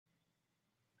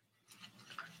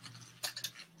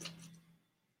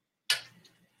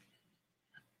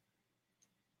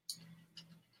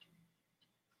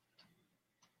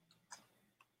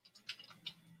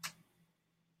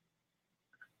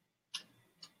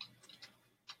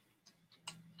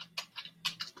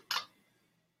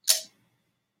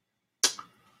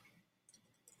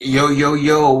Yo, yo,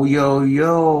 yo, yo,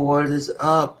 yo, what is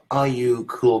up, all you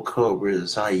cool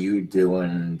cobras? How you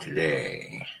doing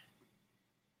today?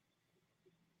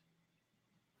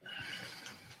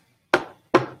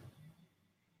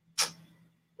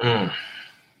 Mm.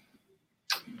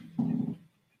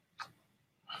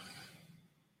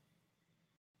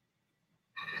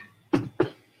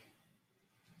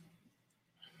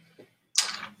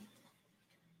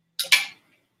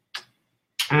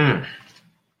 Mm.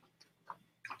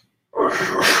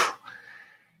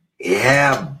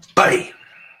 Yeah, buddy.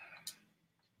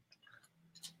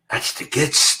 That's the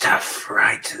good stuff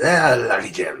right there,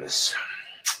 Lucky Gems.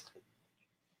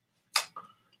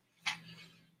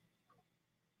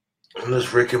 And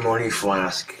this Rick and Morty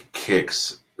flask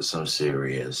kicks some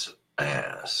serious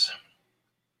ass.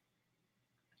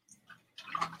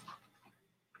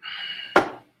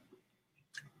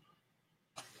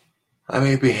 I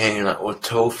may be hanging out with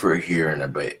Topher here in a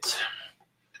bit,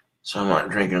 so I'm not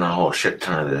drinking a whole shit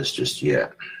ton of this just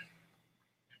yet.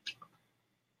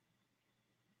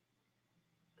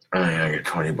 I get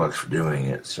 $20 for doing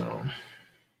it, so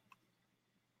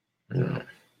yeah.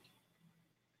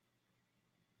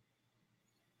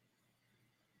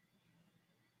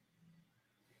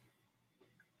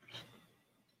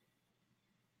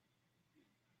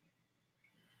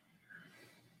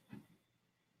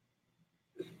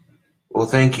 Well,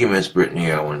 thank you, Miss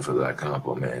Brittany Owen, for that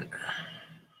compliment.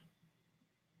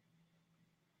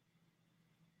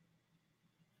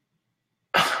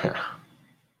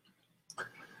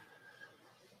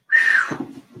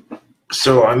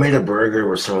 So I made a burger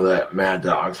with some of that Mad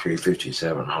Dog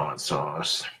 357 hot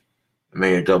sauce. I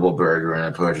made a double burger and I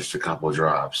put just a couple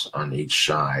drops on each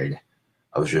side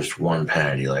of just one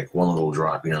patty, like one little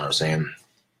drop, you know what I'm saying?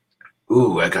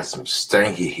 Ooh, I got some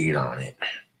stanky heat on it.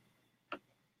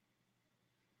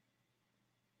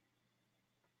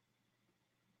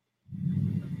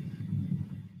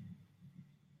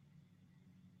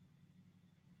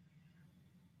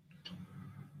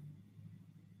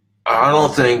 I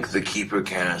don't think the Keeper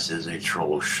Cast is a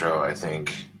troll show. I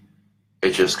think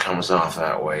it just comes off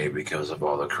that way because of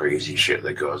all the crazy shit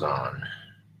that goes on.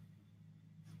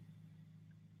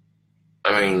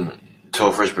 I mean,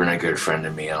 Topher's been a good friend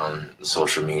to me on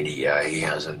social media. He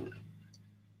hasn't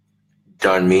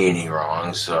done me any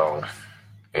wrong, so,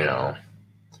 you know.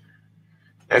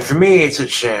 And for me, it's a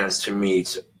chance to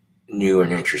meet new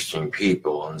and interesting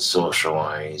people and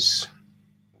socialize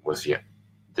with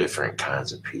different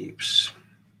kinds of peeps.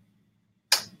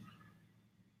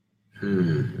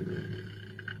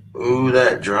 Ooh,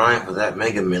 that drawing for that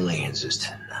Mega Millions is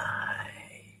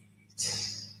tonight.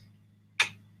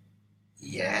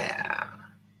 Yeah.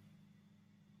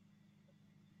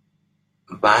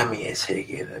 Buy me a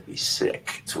ticket. That'd be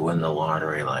sick to win the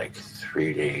lottery like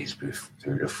 3 days before,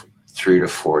 3 to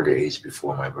 4 days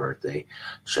before my birthday.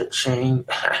 Cha-ching.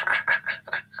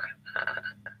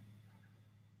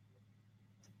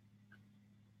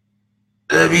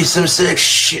 That'd be some sick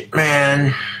shit,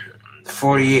 man.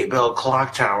 48 bell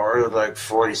clock tower with like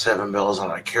 47 bells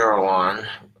on a carillon.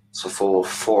 It's a full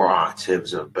 4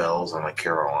 octaves of bells on a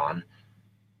carillon.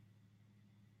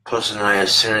 Plus a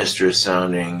nice sinister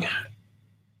sounding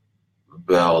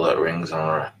bell that rings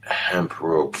on a hemp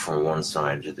rope from one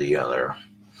side to the other.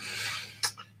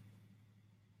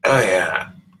 Oh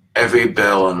yeah. Every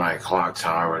bell in my clock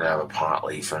tower would have a pot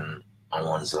leaf on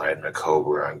one side and a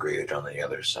cobra engraved on the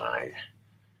other side.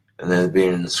 And then there'd be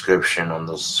an inscription on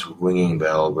the swinging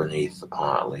bell beneath the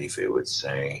pot leaf. It would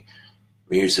say,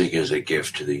 "Music is a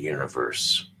gift to the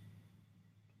universe."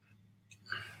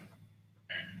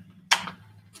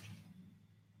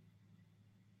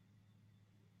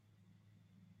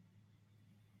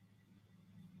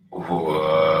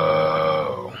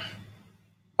 Whoa.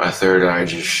 My third eye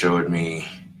just showed me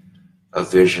a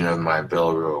vision of my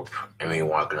bell rope and me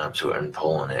walking up to it and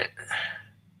pulling it.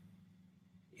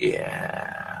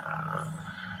 Yeah.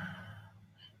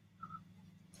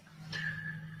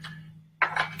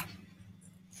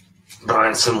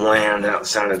 Buying some land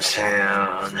outside of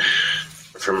town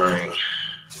for my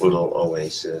little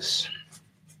oasis.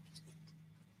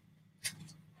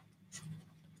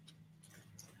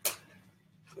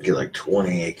 Get like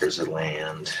 20 acres of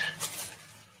land.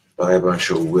 Buy a bunch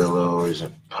of willows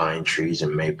and pine trees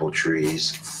and maple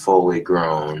trees, fully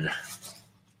grown,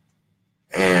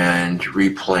 and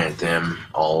replant them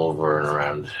all over and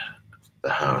around the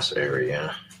house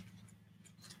area.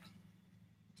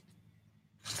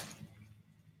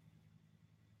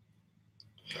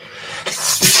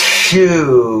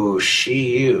 Phew,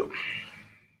 you.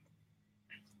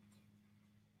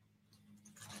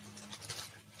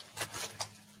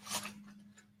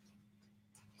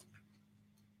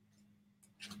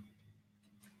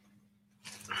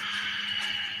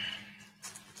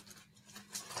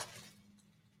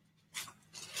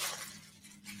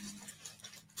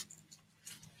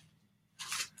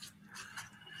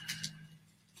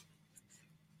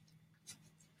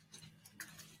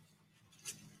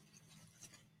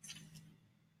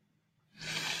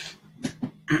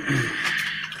 I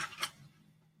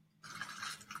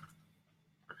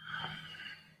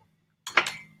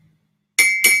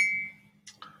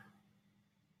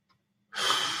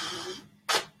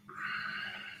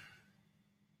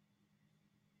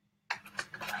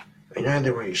know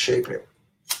the way you shape it.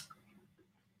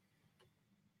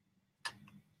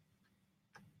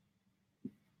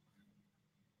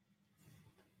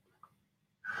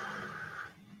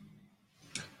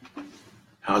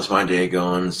 How's my day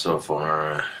going so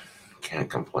far? Can't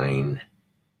complain.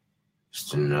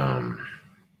 Just another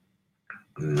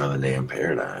day in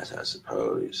paradise, I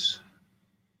suppose.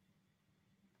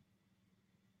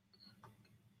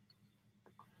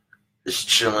 Just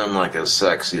chilling like a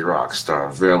sexy rock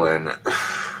star villain.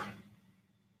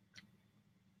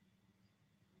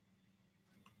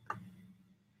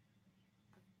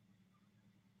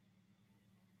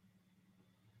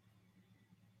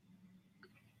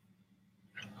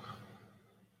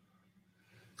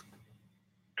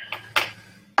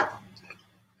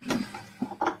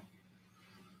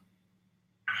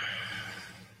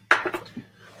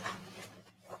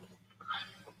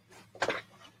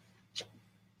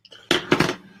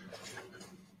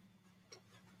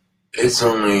 It's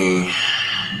only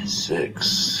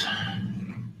 6.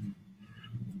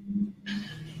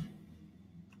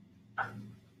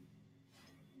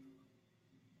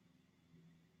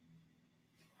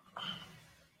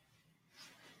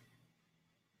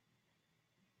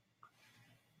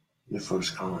 The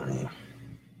first colony. The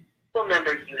phone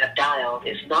number you have dialed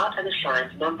is not an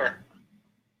assigned number.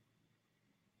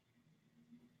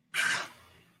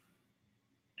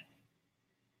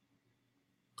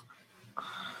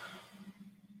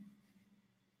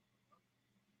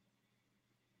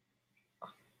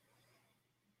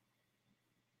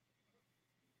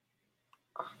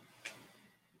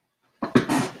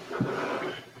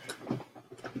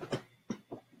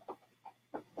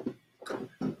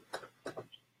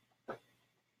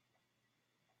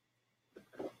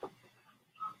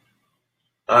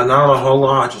 Not a whole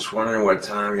lot. Just wondering what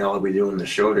time y'all will be doing the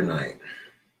show tonight.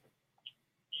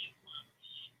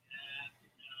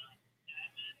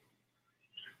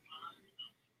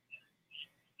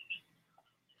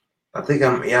 I think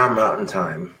I'm Mountain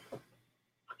Time.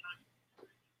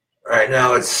 Right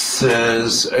now it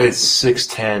says it's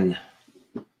 6:10.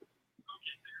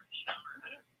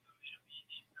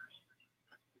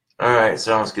 All right,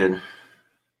 sounds good.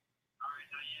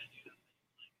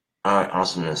 All right,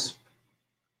 awesomeness.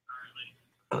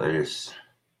 There's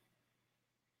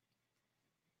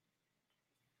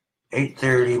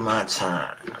 8:30 my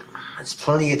time. It's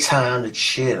plenty of time to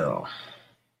chill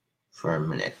for a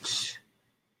minute.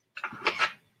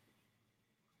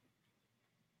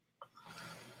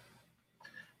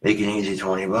 Make it easy,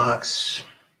 $20.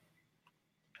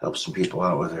 Help some people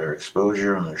out with their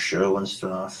exposure on their show and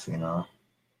stuff, you know.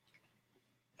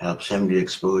 Helps him get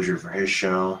exposure for his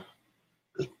show.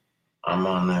 I'm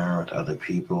on there with other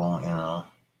people, you know.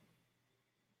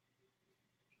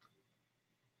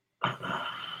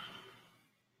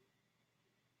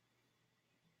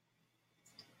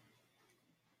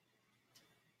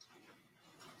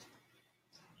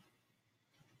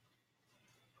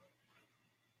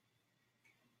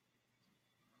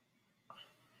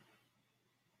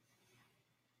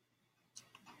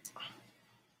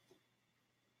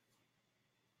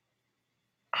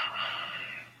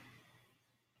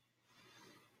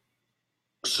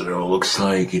 So it looks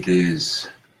like it is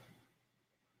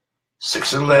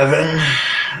 6:11.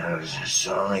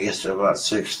 So I guess about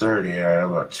 6:30. I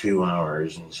have about 2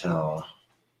 hours until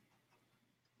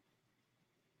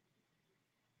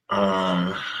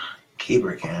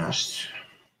KingCobraJFS,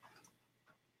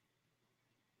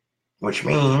 which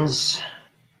means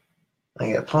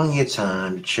I got plenty of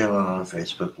time to chill out on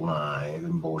Facebook Live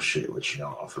and bullshit with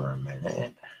y'all for a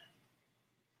minute.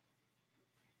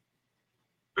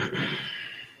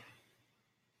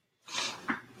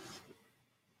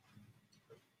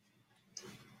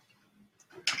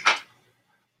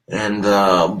 And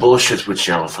bullshit with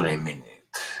y'all for a minute.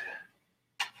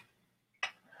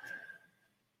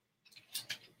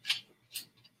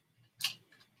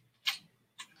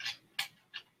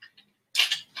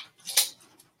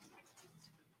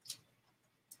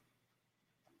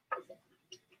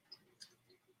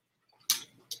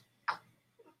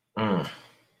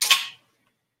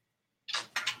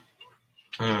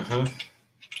 Mm-hmm.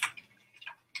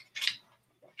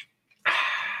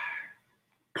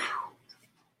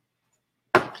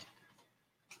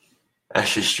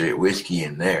 That's just straight whiskey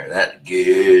in there. That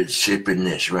good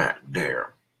sippiness right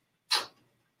there.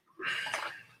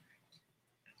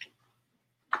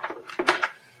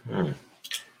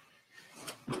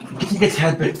 think a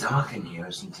tad bit dark in here,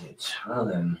 isn't it? Well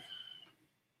then.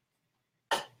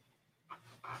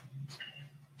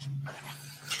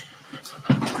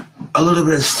 A little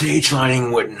bit of stage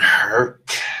lighting wouldn't hurt.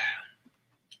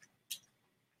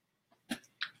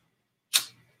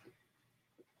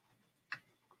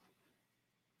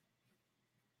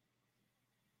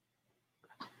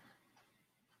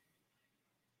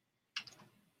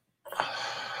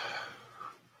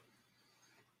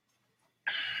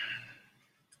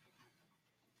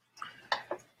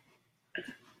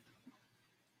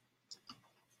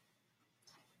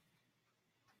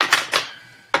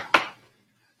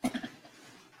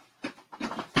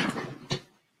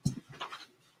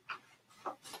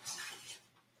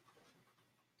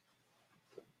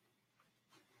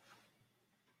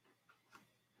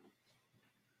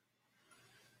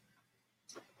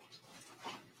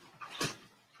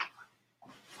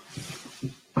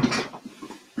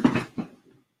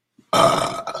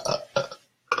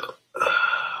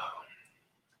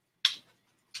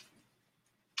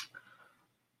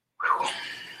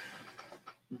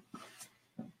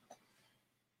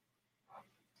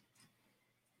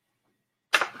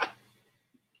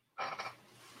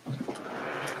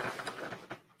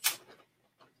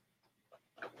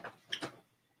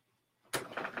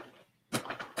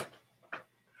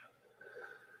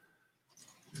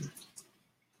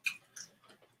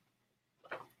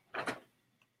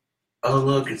 Oh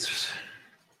look, is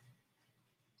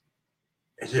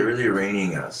it really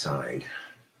raining outside?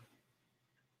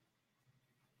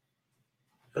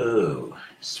 Oh,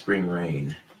 spring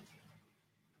rain.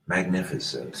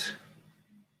 Magnificent.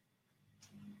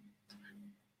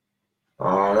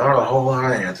 Oh, not a whole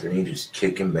lot, Anthony. Just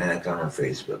kicking back on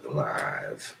Facebook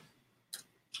Live.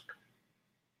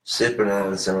 Sipping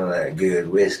on some of that good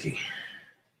whiskey.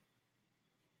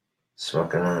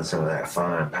 Smoking on some of that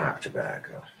fine pipe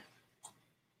tobacco.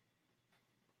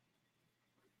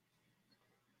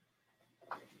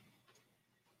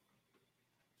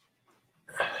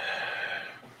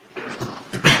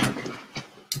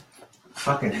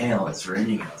 Fucking hell, it's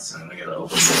raining outside. I gotta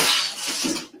open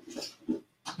this.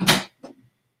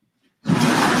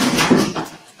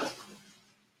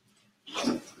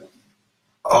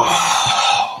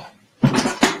 Oh,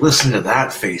 listen to that,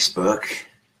 Facebook.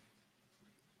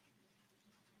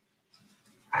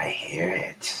 I hear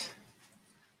it.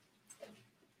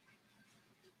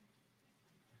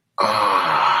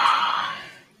 Ah.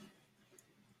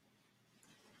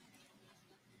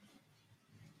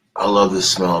 I love the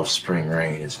smell of spring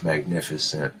rain. It's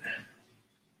magnificent.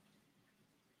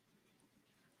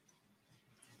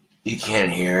 You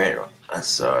can't hear it? That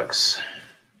sucks.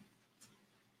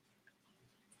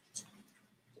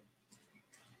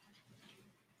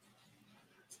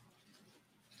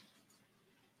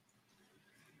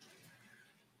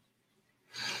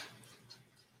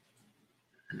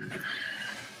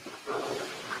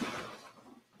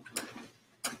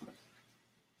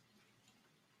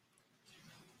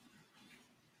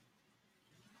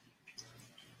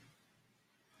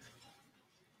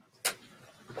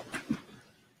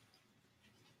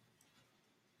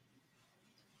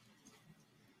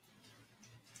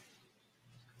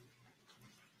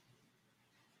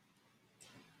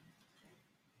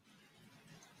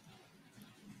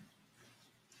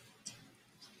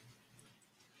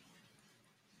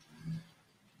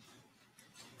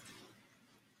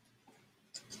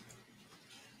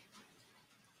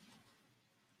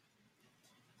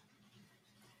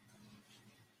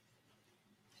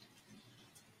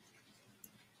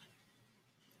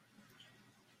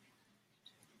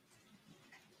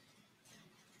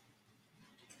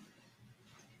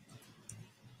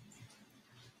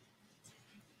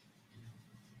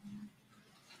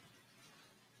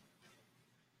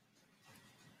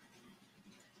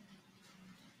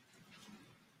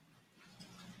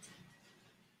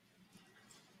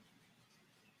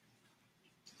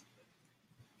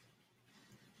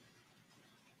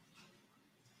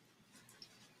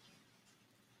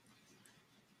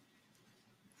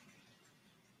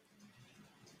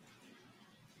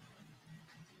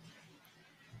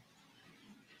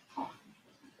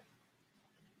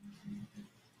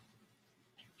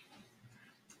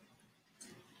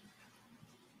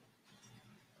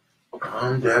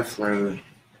 I'm definitely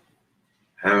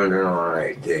having an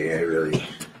alright day.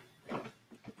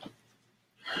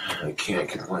 I can't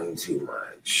complain too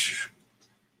much.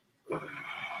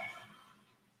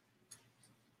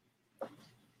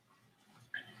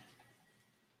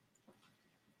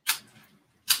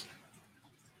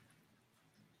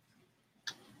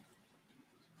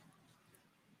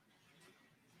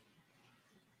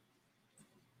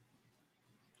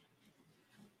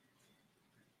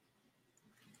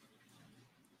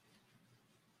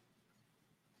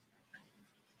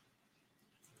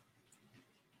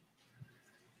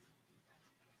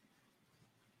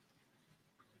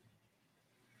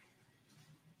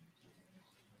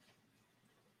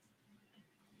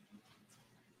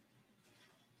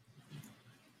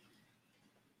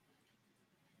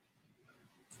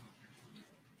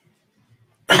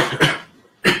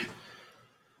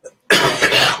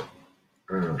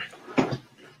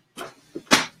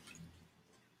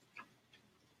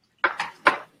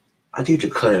 I do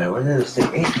declare, when is the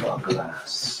 8-o'clock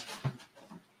glass?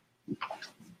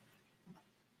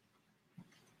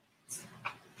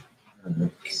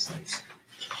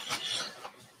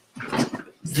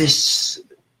 This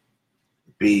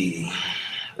be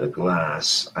the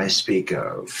glass I speak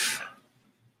of.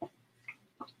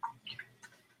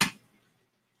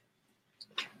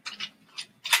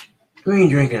 I mean,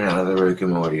 drinking out of the Rick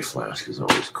and Morty flask is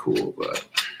always cool, but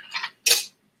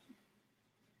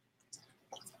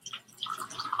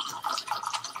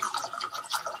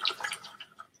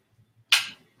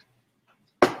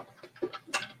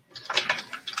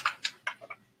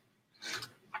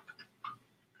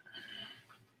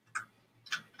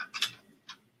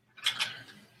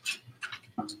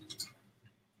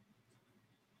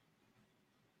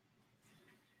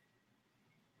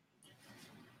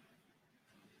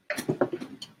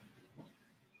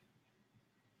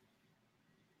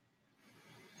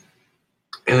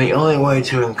and the only way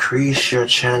to increase your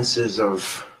chances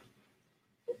of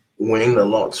winning the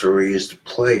lottery is to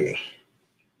play.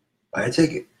 I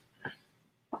take it.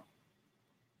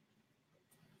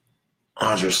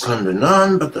 Odds are slim to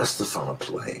none, but that's the fun of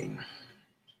playing.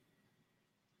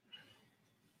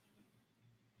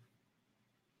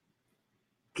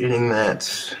 Getting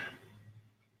that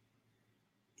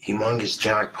humongous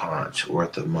jackpot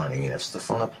worth of money, that's the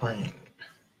fun of playing.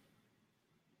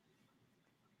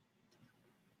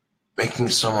 Making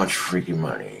so much freaking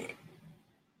money.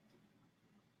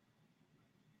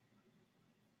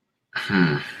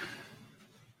 You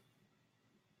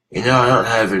know, I don't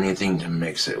have anything to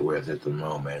mix it with at the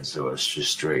moment, so it's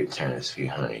just straight Tennessee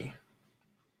honey.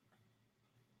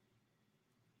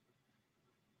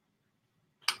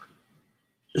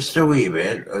 Just a wee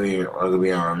bit. I mean, I'll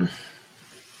be on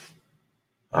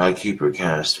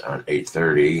KingCobraJFS on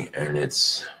 8:30, and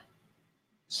it's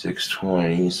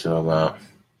 6:20, so about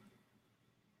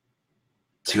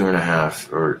 2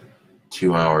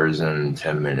 hours and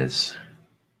 10 minutes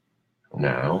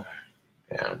now.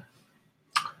 Yeah.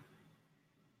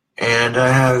 And I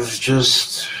have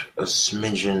just a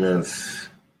smidgen of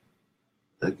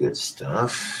the good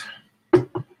stuff.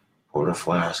 Poured a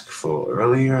flask full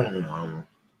earlier, and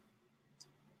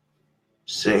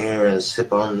sit here and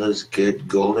sip on this good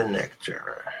golden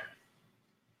nectar.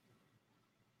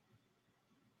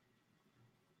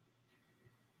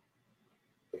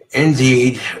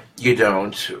 Indeed, you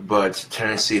don't, but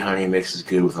Tennessee honey mixes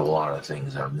good with a lot of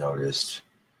things, I've noticed.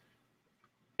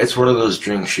 It's one of those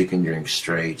drinks you can drink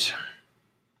straight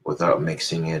without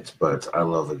mixing it, but I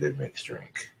love a good mixed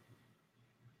drink.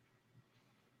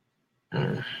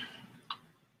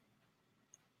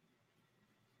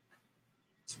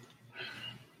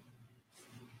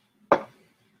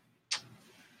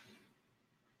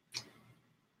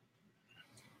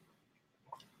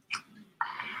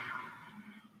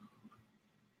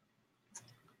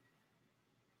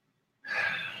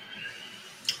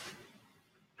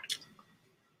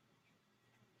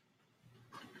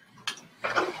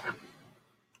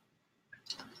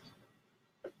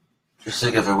 Just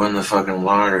like if I win the fucking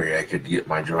lottery, I could get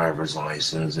my driver's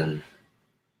license and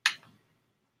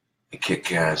a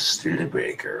kick-ass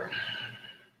Studebaker.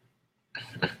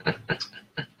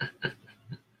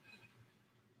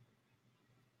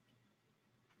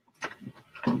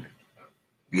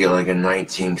 Get like a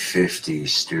 1950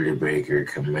 Studebaker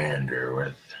Commander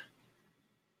with,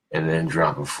 and then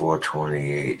drop a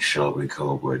 428 Shelby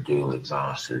Cobra dual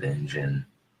exhausted engine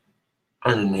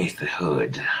underneath the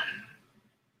hood.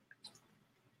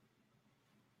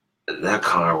 That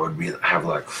car would have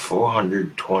like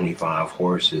 425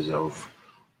 horses of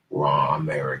raw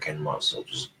American muscle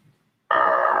just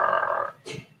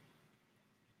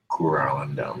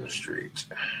growling down the street.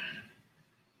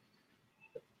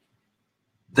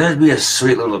 That'd be a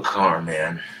sweet little car,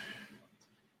 man.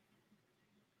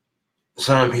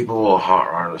 Some people will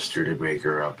hot rod a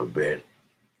Studebaker up a bit.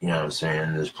 You know what I'm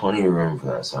saying? There's plenty of room for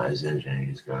that size engine.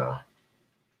 You just gotta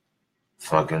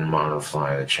fucking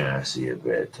modify the chassis a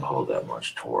bit to hold that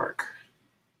much torque.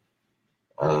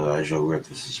 Otherwise, you'll rip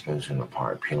the suspension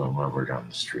apart, peeling rubber down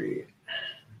the street.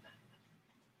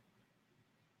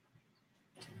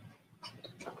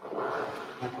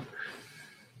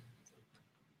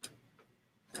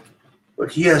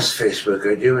 But yes, Facebook,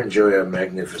 I do enjoy a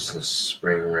magnificent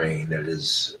spring rain that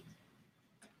is,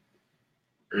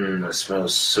 that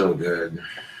smells so good.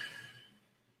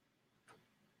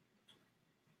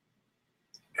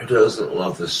 Who doesn't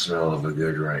love the smell of a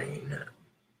good rain?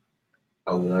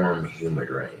 A warm,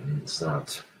 humid rain. It's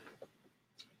not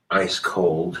ice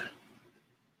cold,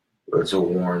 but it's a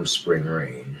warm spring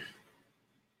rain.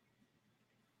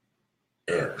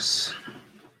 Yes.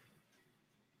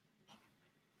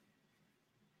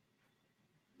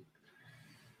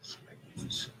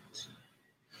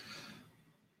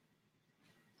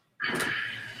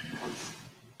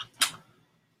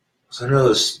 So I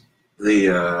noticed the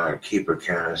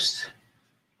KeeperCast.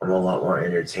 I'm a lot more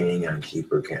entertaining on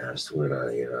KeeperCast when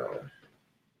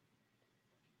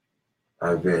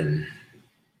I've been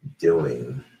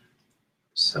doing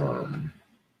some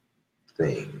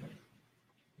thing.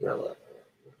 Yeah.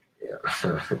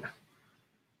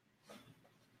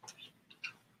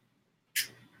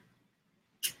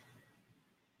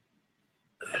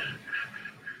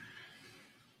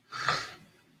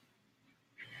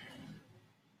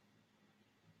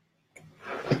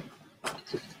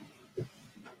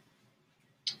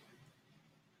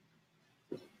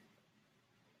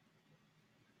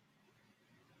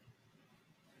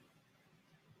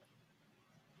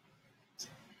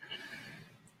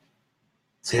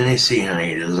 Tennessee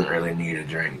honey doesn't really need a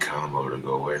drink combo to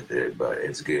go with it, but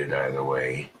it's good either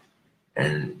way.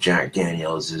 And Jack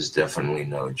Daniels is definitely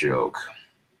no joke.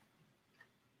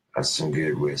 That's some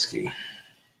good whiskey.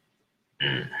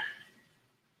 Mm.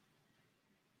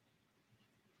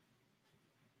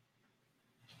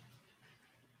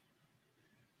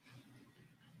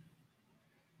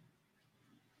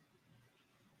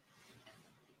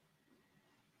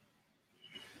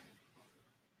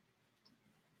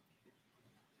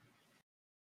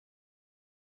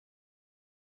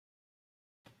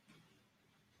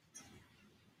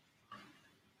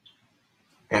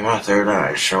 And my third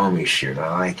eye is showing me shit.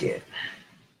 I like it.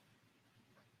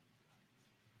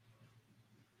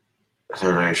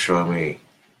 Third eye is showing me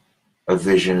a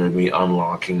vision of me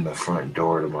unlocking the front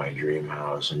door to my dream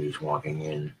house and just walking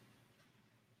in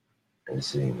and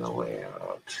seeing the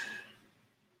layout.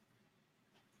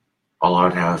 All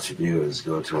I'd have to do is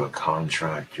go to a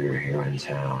contractor here in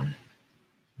town,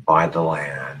 buy the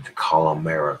land, call a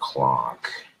mirror clock,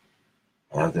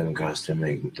 have them custom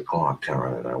make the clock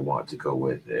tower that I want to go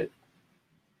with it,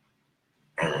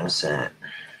 and that's it.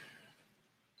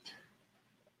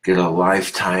 Get a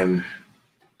lifetime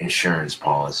insurance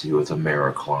policy with a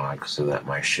mirror clock so that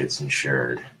my shit's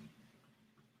insured.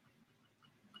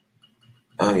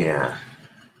 Oh yeah.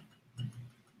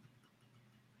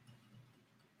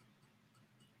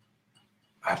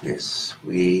 I have this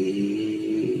sweet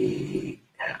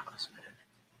house, man.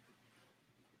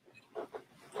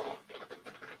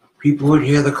 People would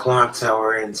hear the clock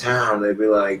tower in town, they'd be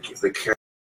like, a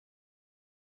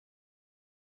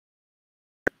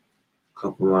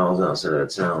couple miles outside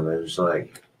of town, they're just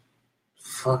like,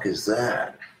 fuck is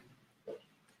that?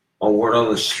 A word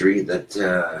on the street that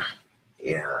the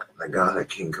guy, that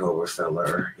King Cobra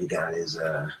fella, he got his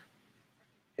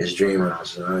dream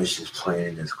house, and he's just playing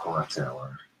in his clock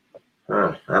tower.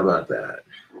 Oh, how about that?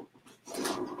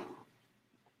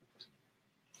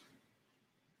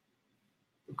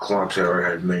 The clock tower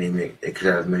had it could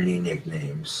have many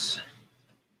nicknames.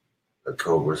 The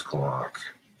Cobra's clock,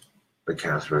 the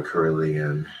Casper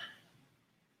Carillion,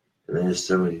 and there's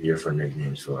so many different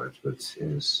nicknames for it, but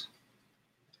it's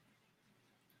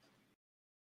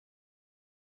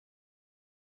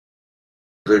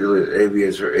literally,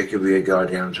 it could be a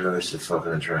goddamn tourist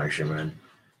fucking attraction, man.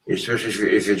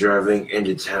 Especially if you're driving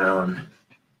into town.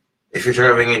 If you're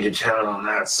driving into town on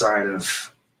that side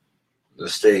of the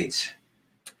state,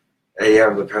 and you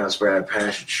have to pass by a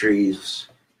patch of trees,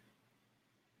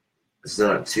 it's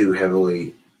not too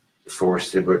heavily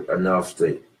forested, but enough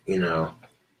that,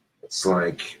 it's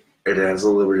like, it adds a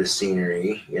little bit of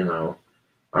scenery, I don't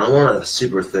want a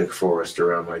super thick forest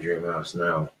around my dream house,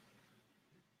 no.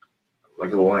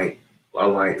 Like a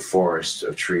light forest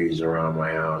of trees around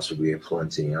my house would be a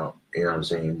plenty, you know what I'm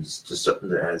saying? It's just something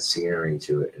to add scenery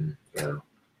to it, and,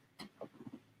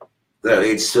 that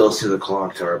you'd still see the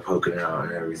clock tower poking out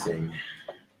and everything.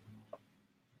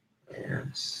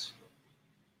 Yes.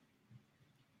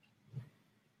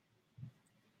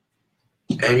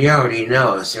 And you already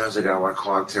know, as soon as I got my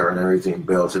clock tower and everything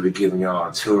built, I'll be giving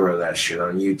y'all a tour of that shit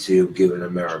on YouTube, giving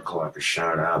America Clock a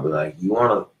shout out. Be like, you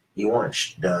want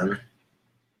it done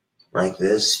like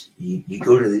this? You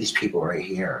go to these people right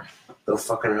here. They'll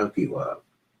fucking hook you up.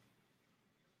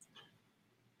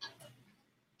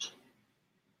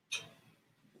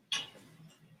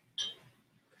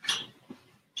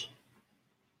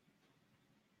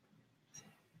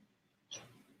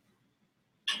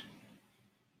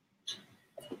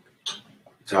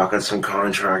 Talking some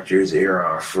contractors' ear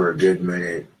off for a good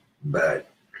minute, but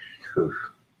whew.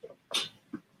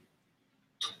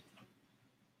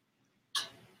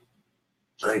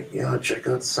 Like, check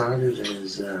out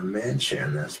Saunders'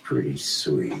 mansion. That's pretty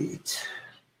sweet.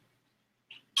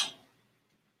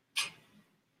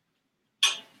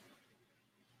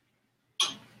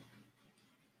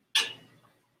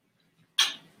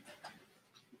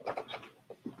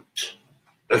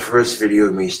 The first video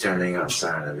of me standing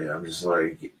outside of it, I'm just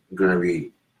like, gonna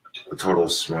be a total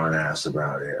smart ass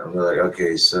about it. I'm like,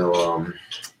 okay, so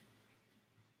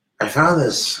I found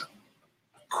this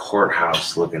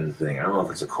courthouse looking thing. I don't know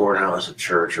if it's a courthouse, a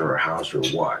church, or a house or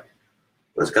what.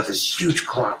 But it's got this huge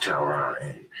clock tower on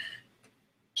it.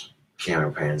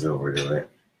 Camera pans over to it.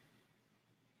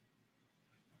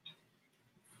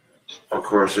 Of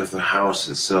course, if the house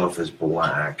itself is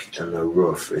black and the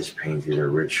roof is painted a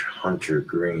rich hunter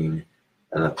green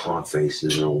and the clock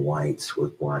faces are white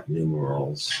with black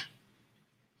numerals.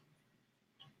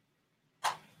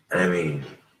 I mean,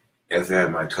 if they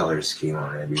had my color scheme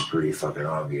on it, it'd be pretty fucking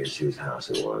obvious whose house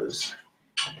it was.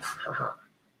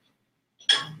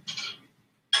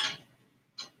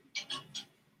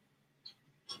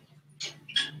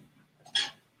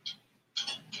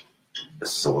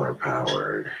 Solar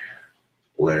powered,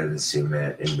 lead and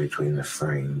cement in between the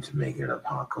frame to make it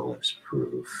apocalypse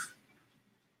proof.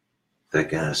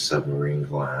 Thick ass submarine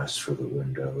glass for the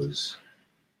windows.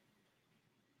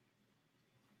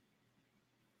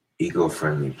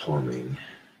 Eco-friendly plumbing.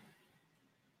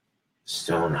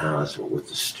 Stone house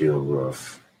with a steel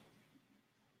roof.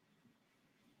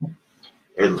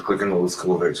 It looks like an old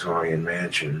school Victorian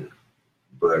mansion,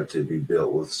 but to be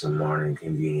built with some modern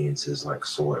conveniences like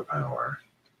solar power,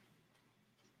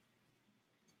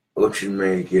 which would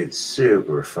make it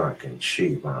super fucking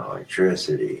cheap on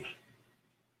electricity.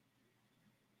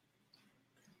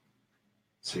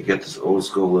 So you get this old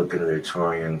school looking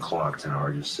Victorian clock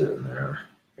tower just sitting there,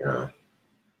 you know.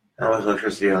 How much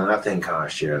electricity on that thing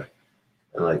cost you?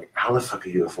 And like, how the fuck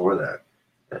could you afford that?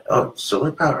 And, oh,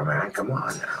 solar power, man, come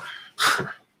on now.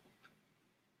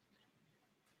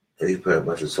 They put a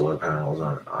bunch of solar panels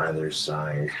on either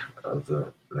side of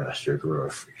the mastered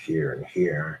roof, here and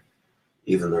here.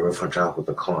 Even the roof on top of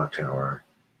the clock tower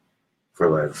for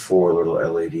like 4 little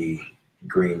LED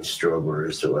green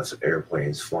strobers that lets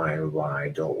airplanes flying by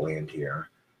don't land here.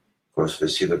 Of course, if they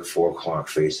see the 4 clock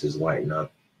faces lighting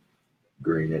up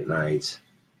green at night,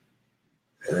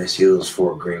 and they see those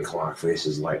 4 green clock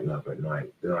faces lighting up at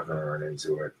night, they're not going to run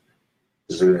into it.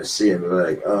 Because they're going to see them and be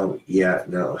like, oh, yeah,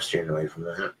 no, staying away from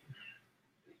that.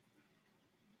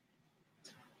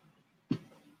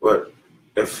 But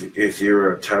if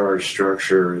your tower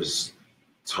structure is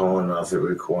tall enough, it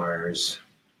requires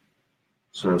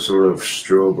some sort of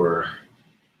strober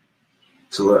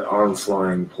to let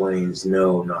on-flying planes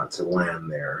know not to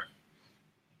land there.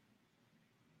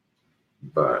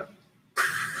 But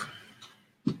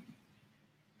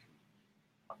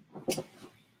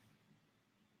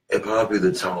it'd probably be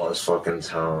the tallest fucking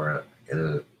tower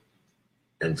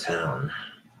in town.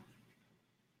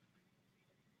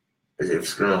 If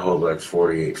it's gonna hold like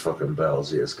 48 fucking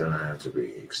bells, it's gonna have to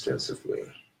be extensively.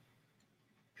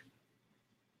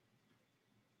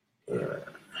 Yeah.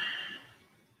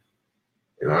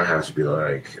 It might have to be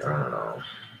like, I don't know,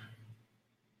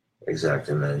 exact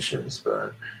dimensions,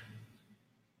 but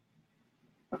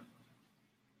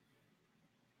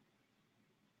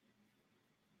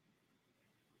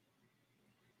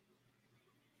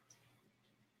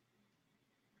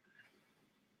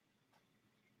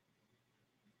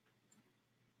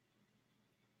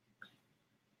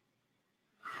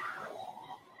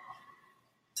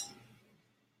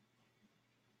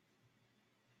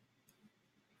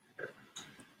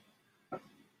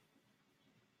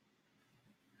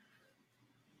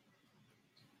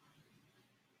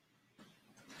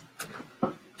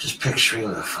just picturing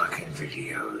the fucking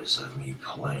videos of me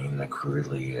playing the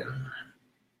accordion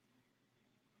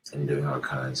and doing all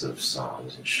kinds of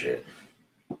songs and shit.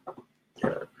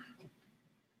 Yeah.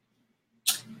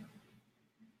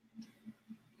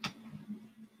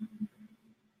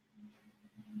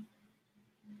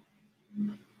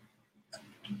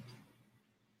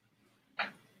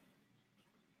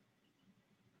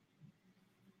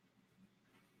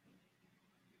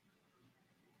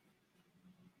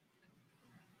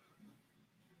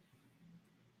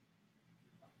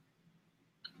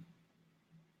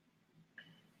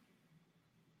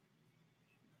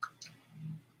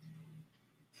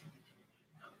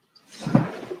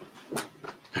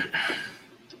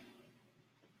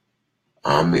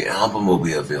 The album will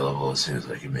be available as soon as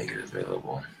I can make it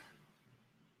available.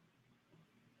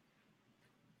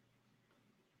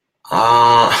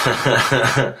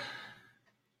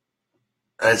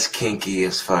 That's kinky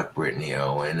as fuck, Brittany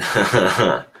Owen.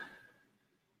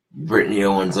 Brittany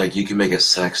Owen's like, you can make a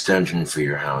sex dungeon for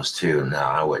your house too. No,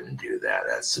 I wouldn't do that.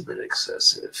 That's a bit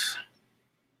excessive.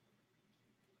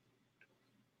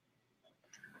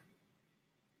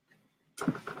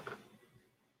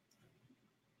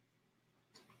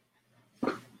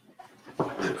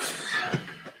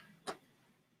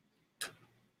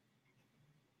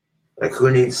 Like,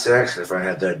 who needs sex if I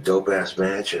had that dope-ass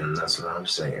mansion? That's what I'm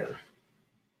saying.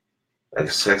 Like,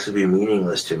 sex would be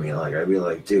meaningless to me. Like, I'd be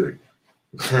like, dude,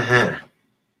 right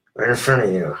in front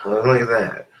of you. Look at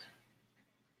that.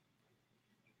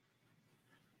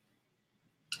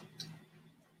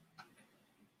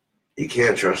 You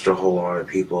can't trust a whole lot of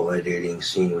people in the dating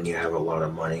scene when you have a lot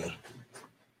of money,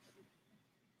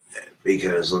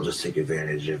 because they'll just take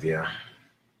advantage of you.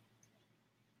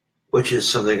 Which is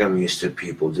something I'm used to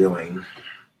people doing,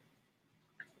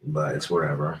 but it's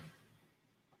whatever.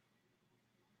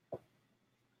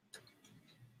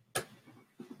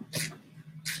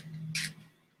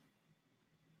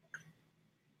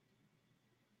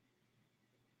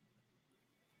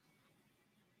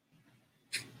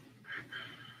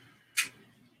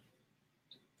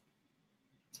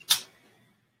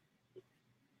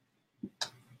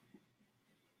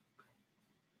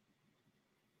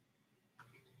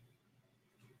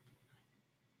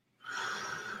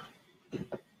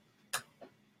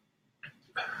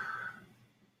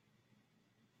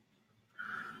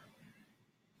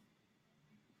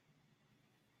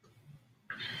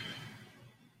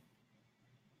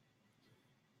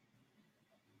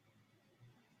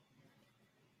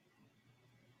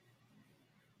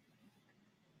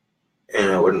 And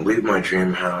I wouldn't leave my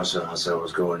dream house unless I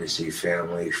was going to see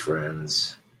family,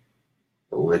 friends,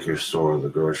 the liquor store, the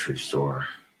grocery store.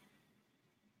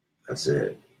 That's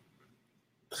it.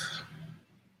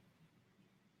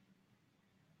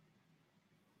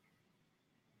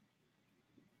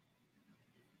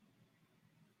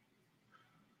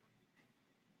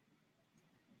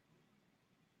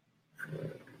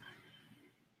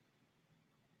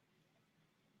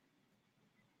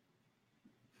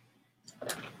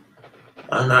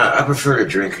 I prefer to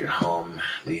drink at home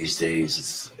these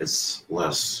days. It's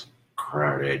less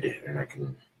crowded, and I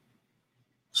can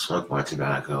smoke my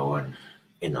tobacco and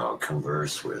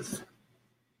converse with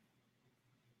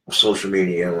social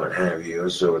media and what have you.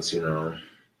 So it's yeah.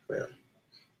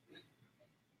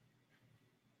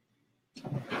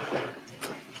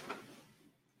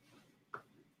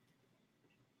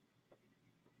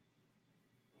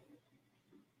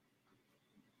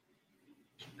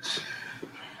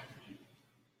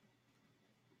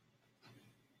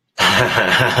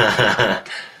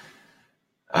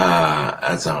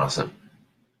 That's awesome.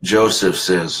 Joseph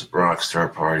says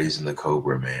rockstar parties in the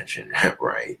Cobra Mansion.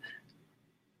 Right.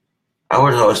 I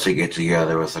would host a get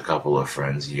together with a couple of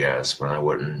friends, yes, but I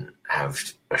wouldn't have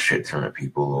a shit ton of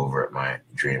people over at my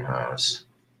dream house.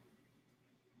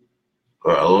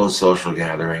 But a little social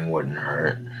gathering wouldn't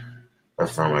hurt.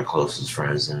 That's for my closest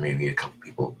friends and maybe a couple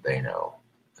people they know.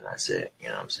 And that's it. You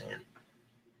know what I'm saying?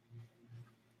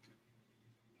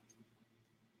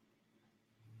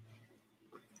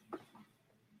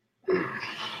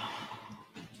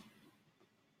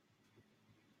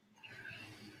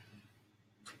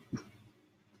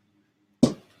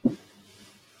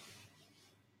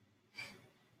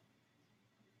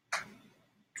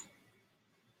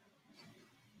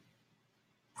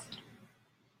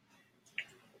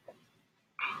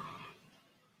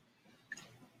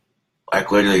 Like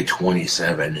literally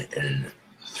 27 in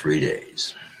 3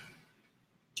 days.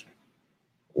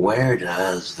 Where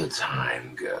does the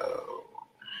time go?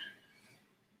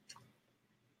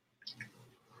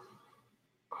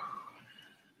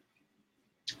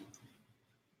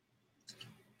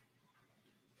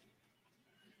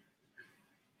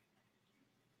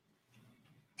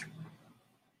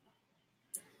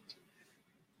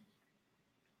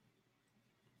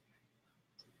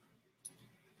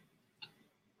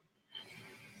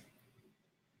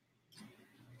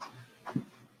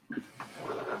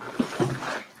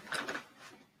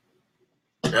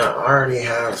 Now, I already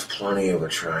have plenty of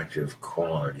attractive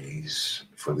qualities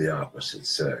for the opposite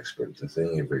sex, but the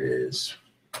thing of it is,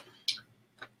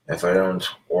 if I don't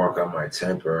work on my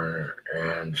temper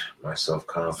and my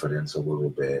self-confidence a little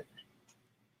bit,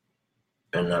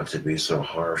 and not to be so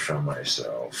harsh on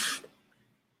myself,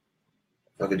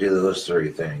 if I could do those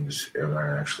 3 things, it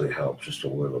might actually help just a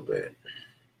little bit.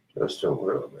 Just a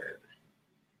little bit.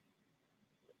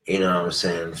 You know what I'm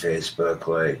saying, Facebook?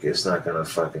 Like, it's not gonna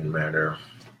fucking matter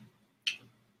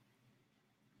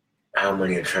how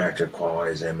many attractive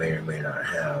qualities I may or may not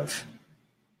have.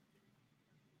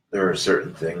 There are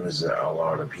certain things that a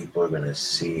lot of people are going to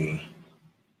see,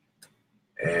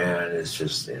 and it's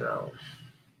just,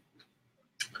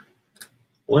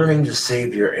 learning to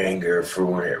save your anger for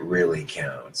when it really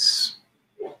counts.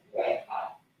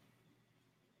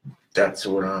 That's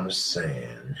what I'm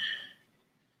saying.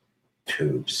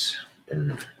 Tubes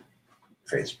and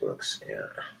Facebooks, yeah.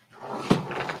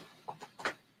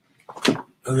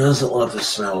 Who doesn't love the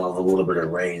smell of a little bit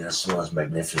of rain? That smells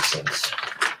magnificent.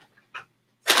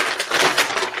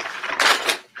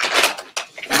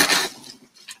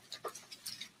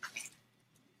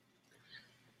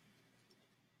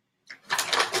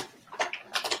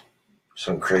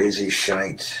 Some crazy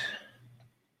shite.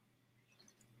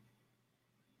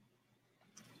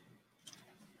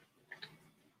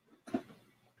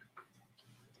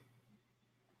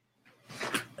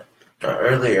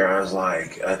 Earlier, I was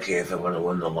like, okay, if I want to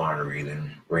win the lottery,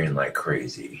 then rain like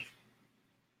crazy.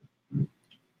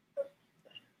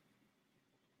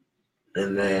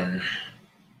 And then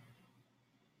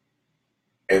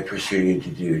it proceeded to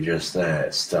do just that.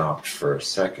 It stopped for a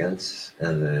second,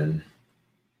 and then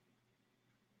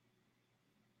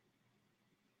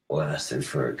lasted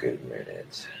for a good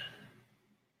minute.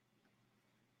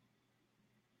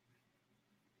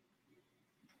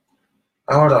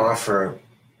 I would offer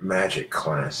magic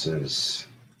classes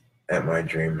at my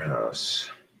dream house.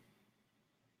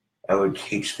 I would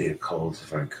teach the occult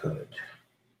if I could.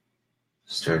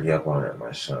 Study up on it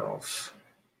myself.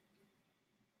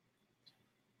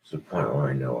 To the point where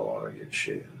I know a lot of good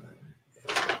shit.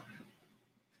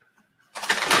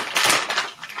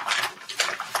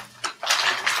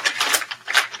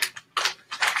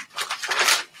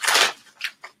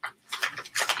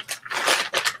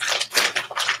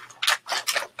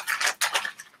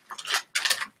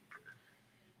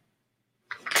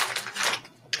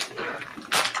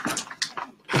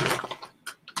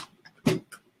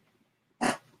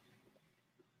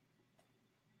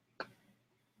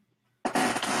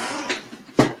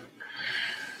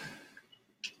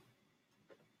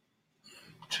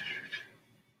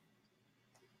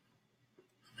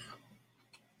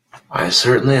 I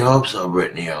certainly hope so,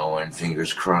 Brittany Owen.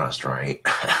 Fingers crossed, right?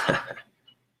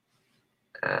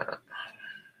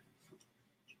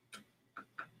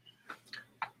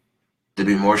 There'd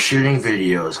be more shooting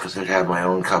videos because I'd have my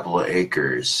own couple of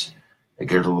acres. I'd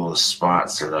get a little spot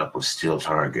set up with steel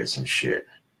targets and shit.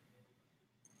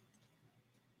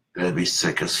 That'd be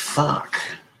sick as fuck.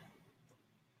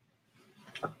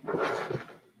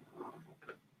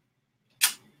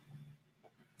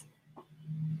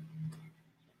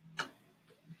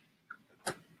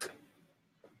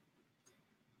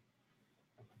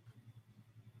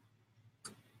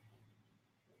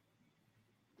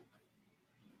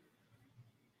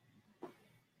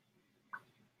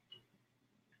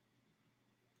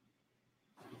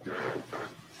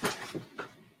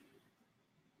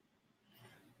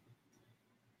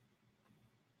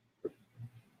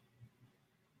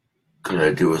 Could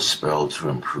I do a spell to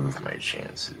improve my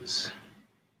chances?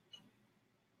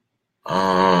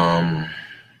 None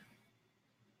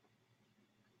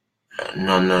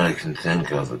that I can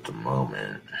think of at the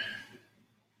moment.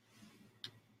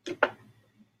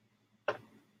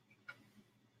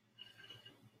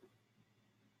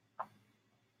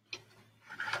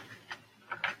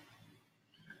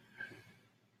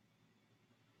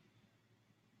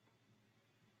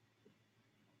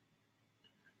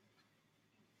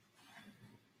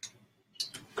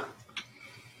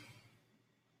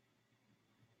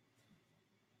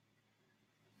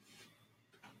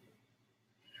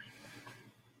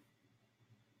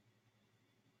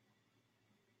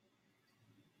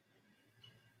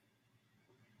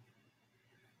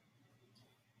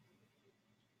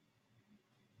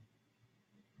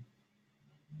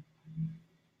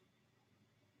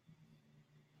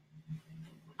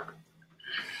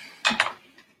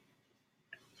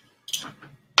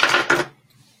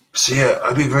 So yeah,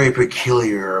 I'd be very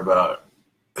peculiar about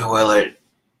who I let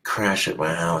crash at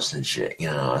my house and shit.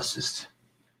 You know, it's just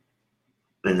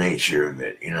the nature of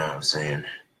it. You know what I'm saying?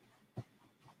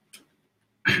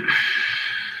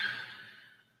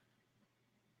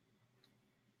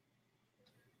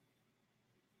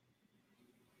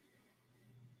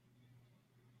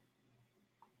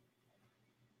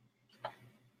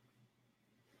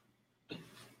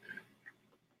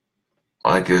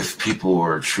 Like if people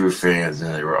were true fans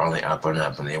and they were on the up and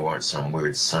up and they weren't some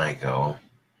weird psycho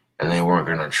and they weren't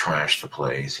gonna trash the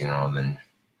place, you know, then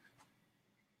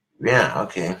yeah,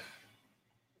 okay.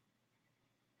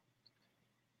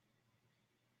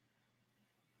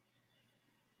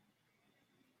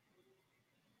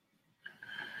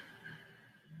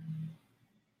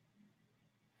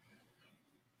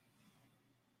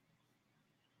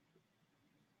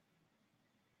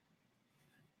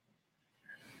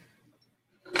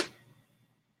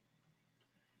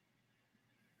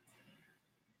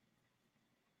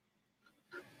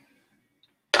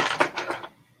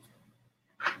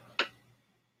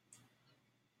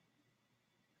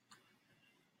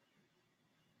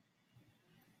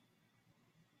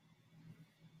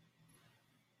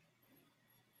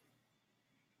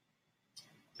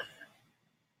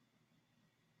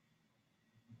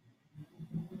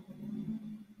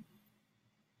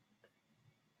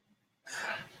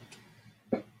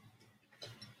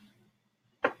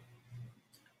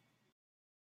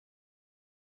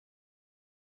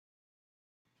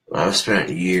 I've spent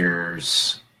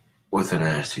years with a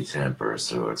nasty temper,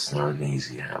 so it's not an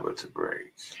easy habit to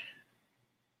break.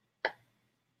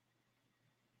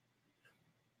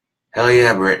 Hell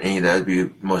yeah, Brittany, that'd be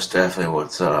most definitely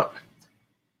what's up.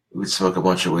 We'd smoke a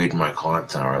bunch of weed in my clock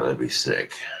tower, that'd be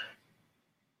sick.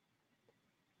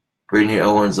 Brittany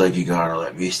Owens, like, you gotta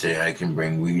let me stay, I can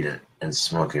bring weed and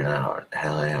smoke it out.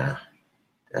 Hell yeah,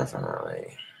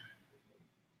 definitely.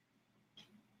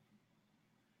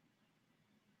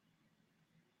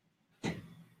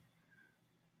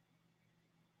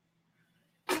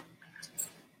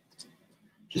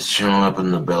 Just chilling up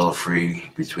in the belfry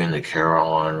between the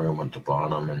Caroline room at the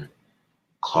bottom and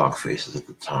clock faces at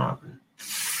the top.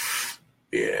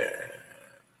 Yeah.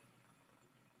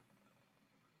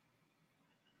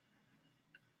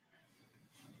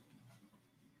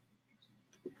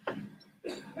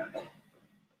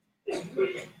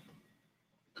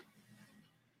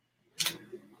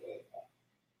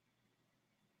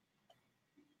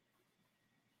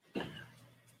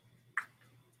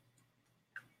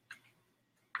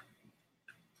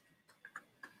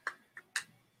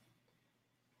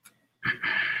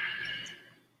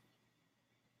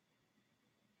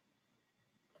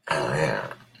 Hell yeah.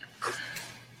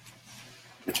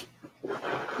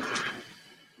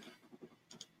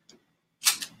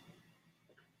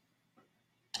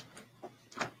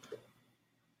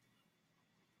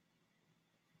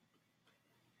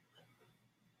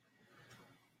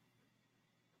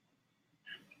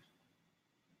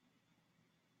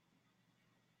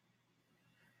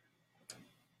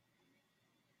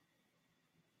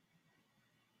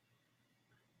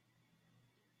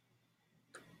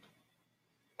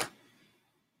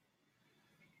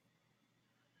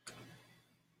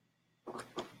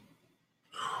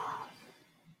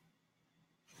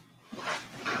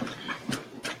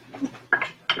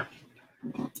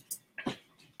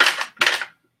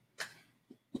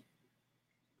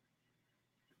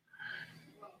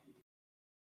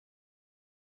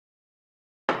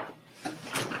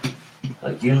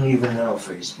 Like, you don't even know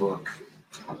Facebook.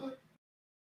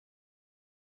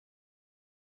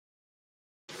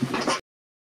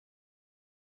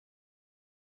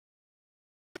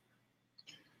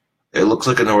 It looks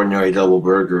like an ordinary double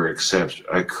burger, except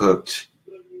I cooked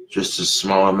just a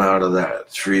small amount of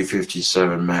that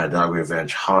 357 Mad Dog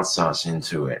Revenge hot sauce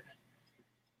into it.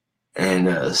 And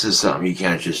this is something you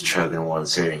can't just chug in one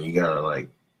sitting. You gotta, like,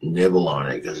 nibble on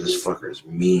it, because this fucker's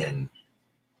mean.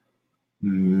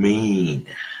 Mean.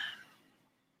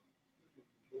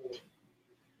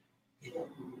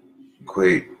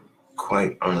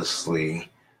 Quite honestly,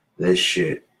 this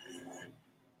shit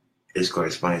is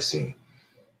quite spicy.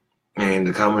 And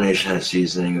the combination of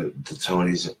seasoning, the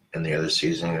Tony's and the other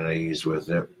seasoning that I used with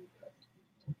it,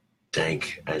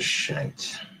 dank as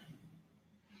shit.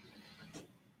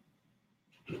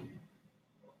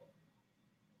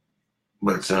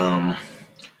 But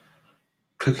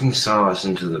cooking sauce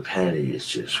into the patty is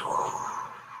just.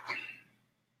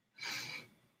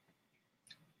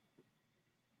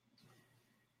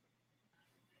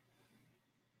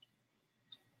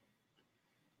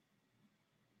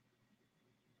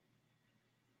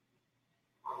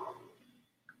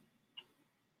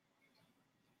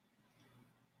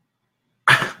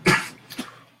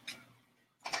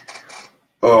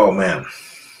 Oh man.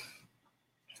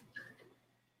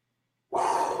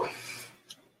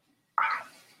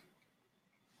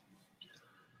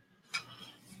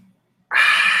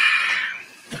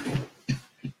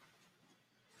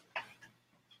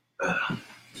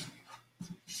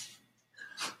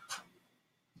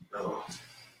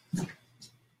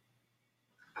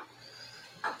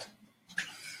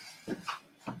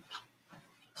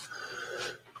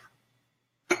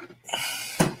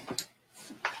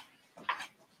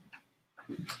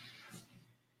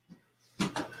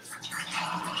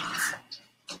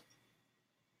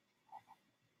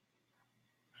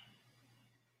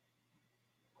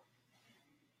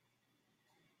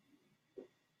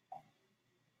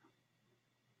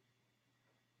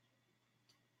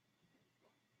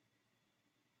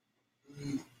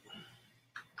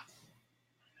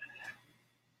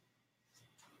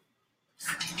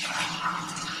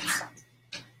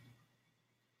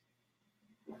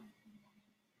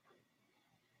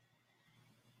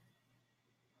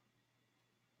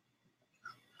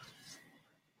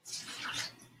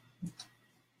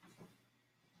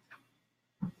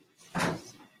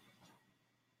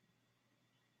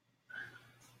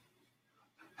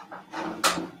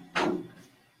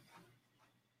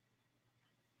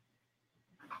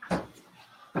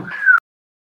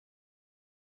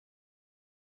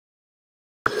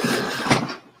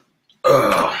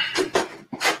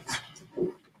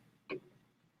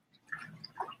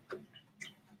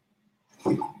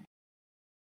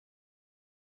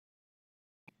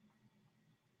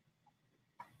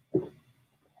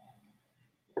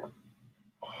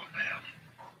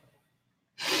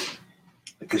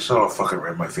 I guess all fucking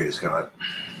red my face got.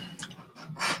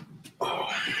 Oh.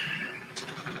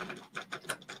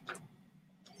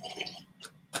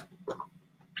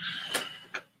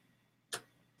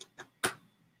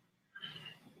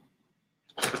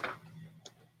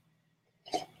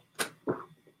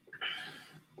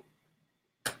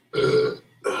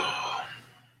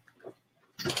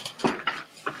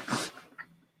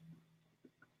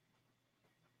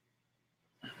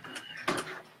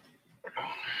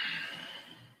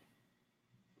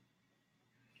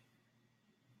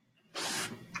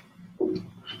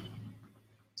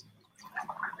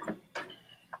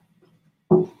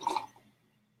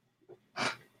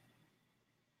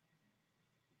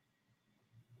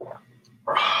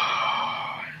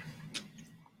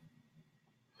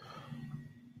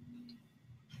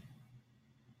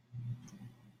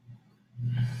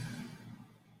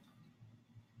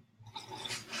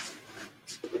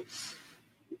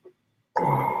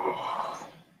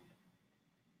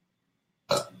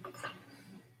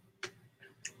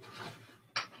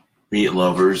 Meat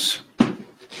lovers,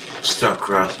 stuffed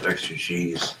crust, extra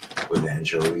cheese with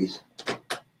anchovies.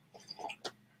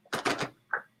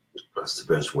 That's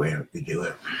the best way to do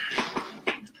it.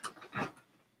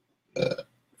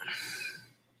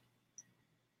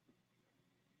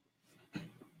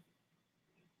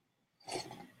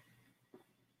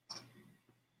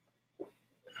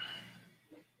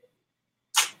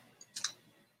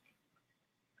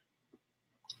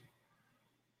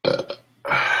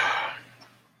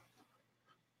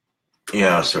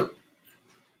 Yeah, so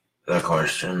that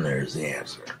question, there's the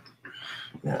answer.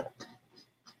 Yeah.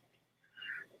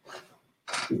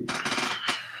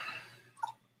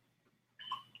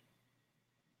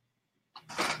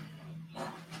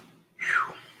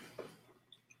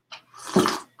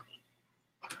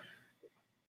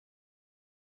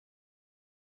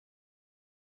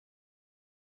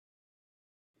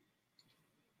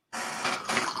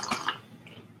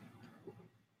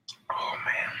 Oh,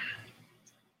 man.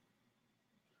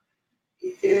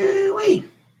 Yeah, wait.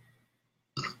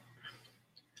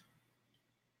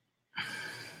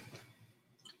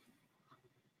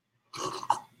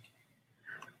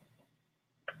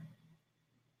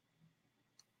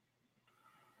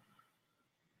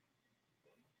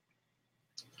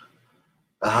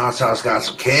 The hot sauce got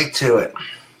some kick to it.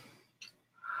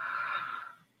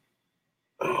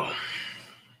 Oh.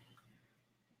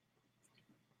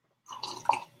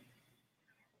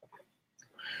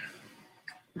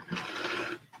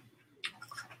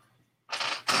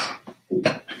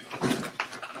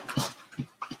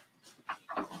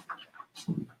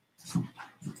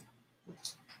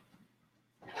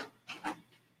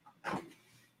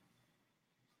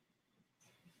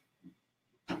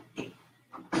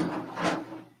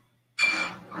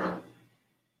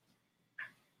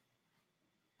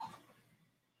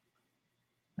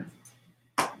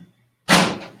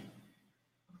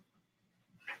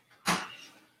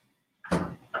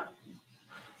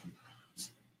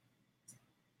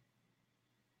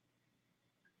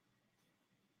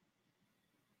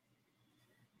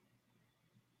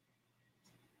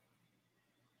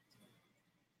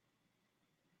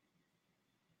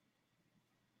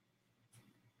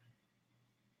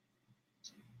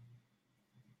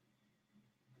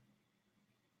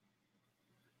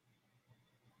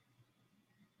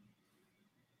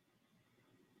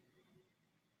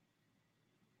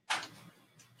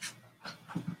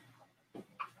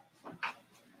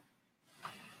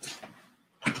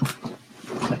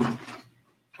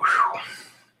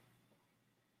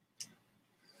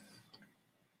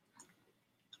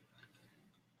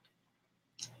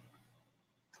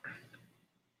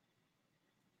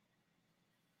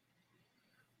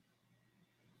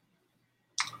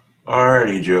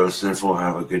 Alrighty, Joseph. We'll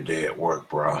have a good day at work,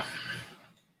 bro.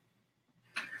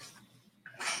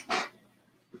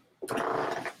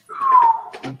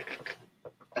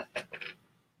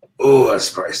 Oh, that's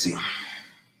spicy.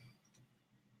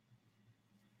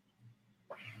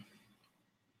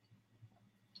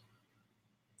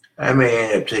 I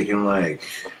may end up taking like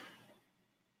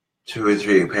 2 or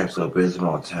 3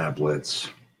 Pepto-Bismol tablets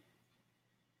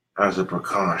as a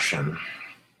precaution.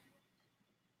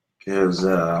 Because,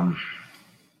 oh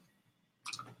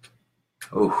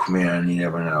man, you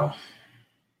never know.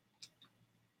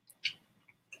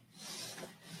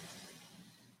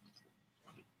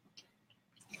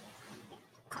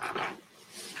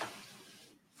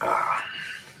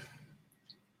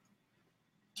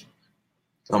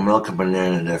 A milk and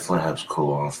banana definitely helps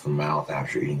cool off the mouth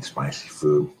after eating spicy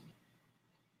food.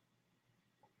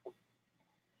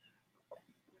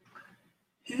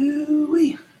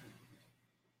 Ooh-wee.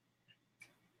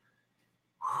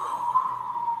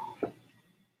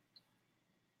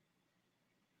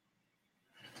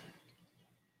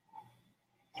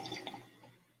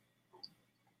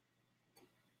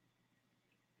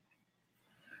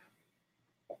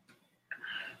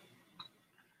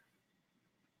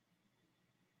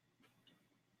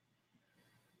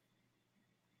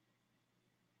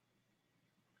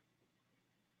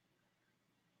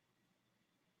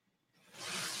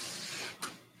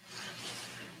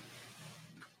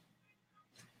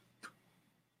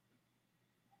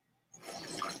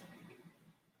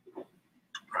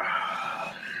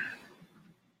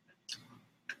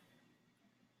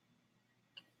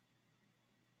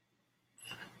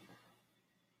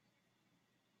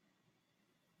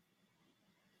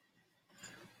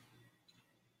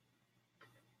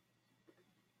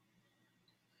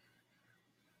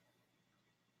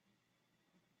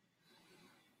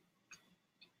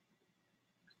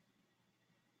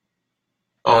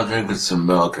 Oh, drinking some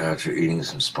milk after eating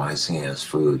some spicy ass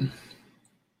food.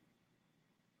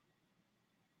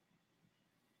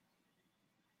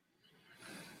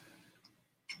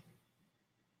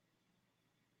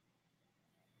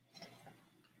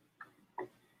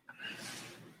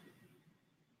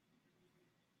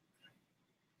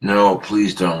 No,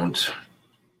 please don't.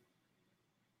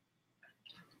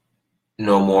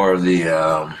 No more of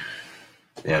the,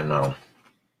 yeah, no.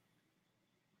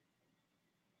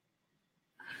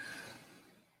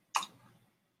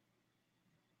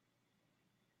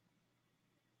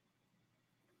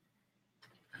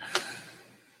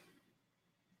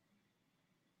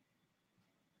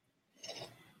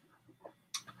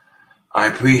 I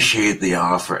appreciate the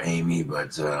offer, Amy,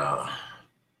 but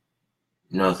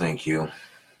no thank you.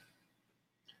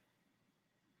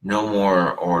 No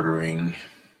more ordering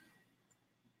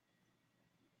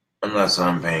unless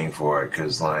I'm paying for it,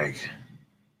 because, like,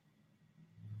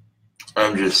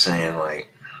 I'm just saying, like,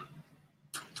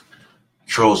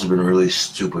 trolls have been really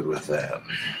stupid with that.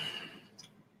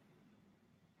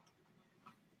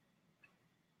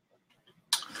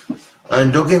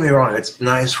 And don't get me wrong, it's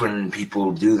nice when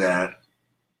people do that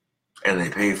and they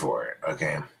pay for it,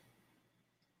 okay?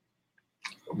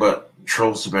 But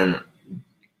trolls have been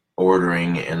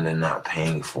ordering and then not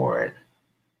paying for it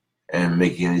and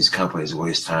making these companies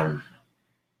waste time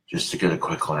just to get a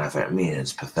quick laugh at me, and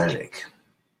it's pathetic.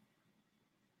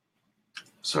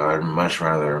 So I'd much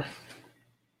rather,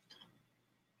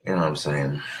 you know what I'm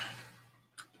saying?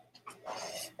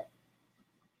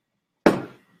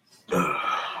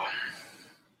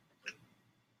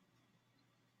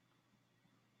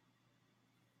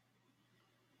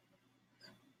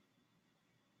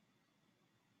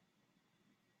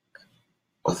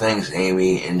 Well, thanks,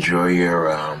 Amy. Enjoy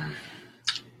your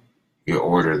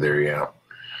order there, yeah.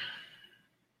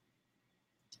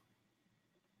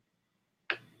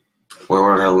 Where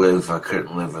would I live if I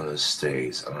couldn't live in the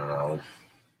States? I don't know.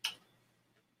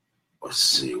 Let's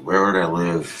see. Where would I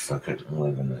live if I couldn't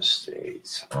live in the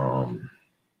States?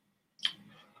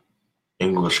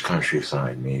 English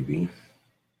countryside, maybe.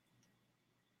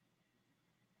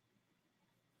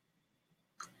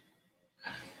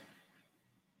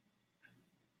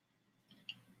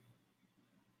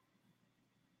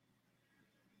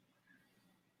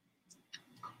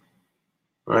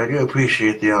 But I do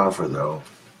appreciate the offer, though.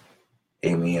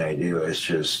 Amy, I do. It's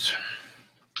just,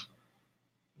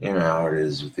 you know how it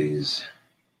is with these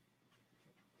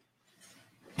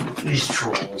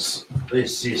trolls. They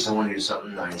see someone do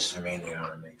something nice for me and they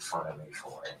want to make fun of me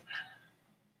for it.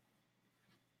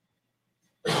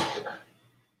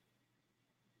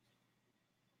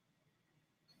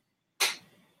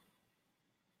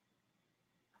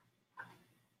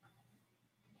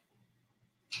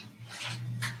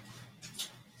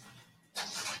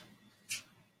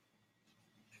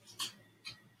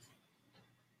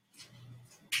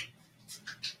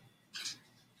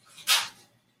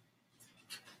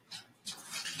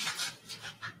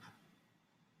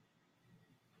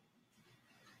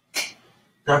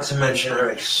 Not to mention, I'm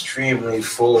extremely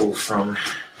full from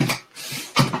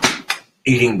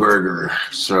eating burger.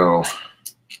 So,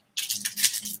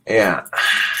 yeah.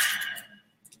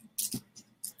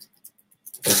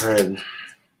 I've had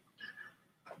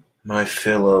my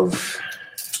fill of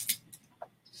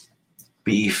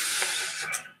beef.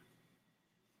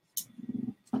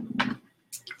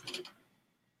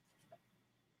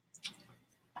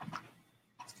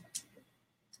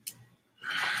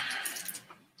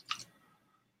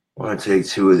 I want to take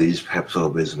 2 of these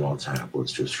Pepto-Bismol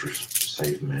tablets just for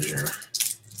safe measure.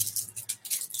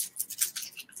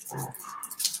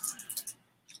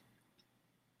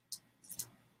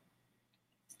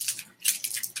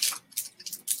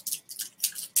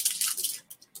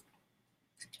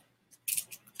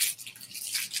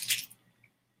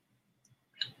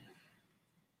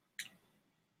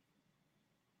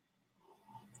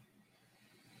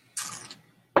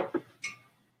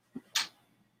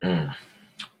 Mm.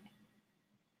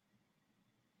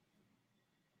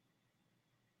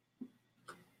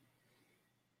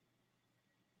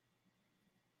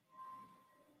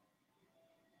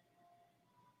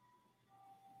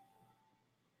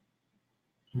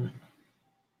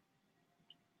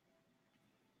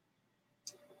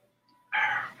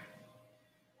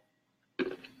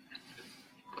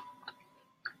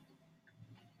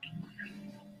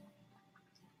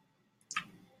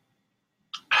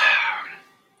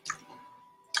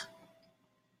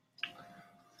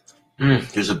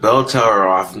 There's a bell tower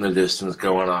off in the distance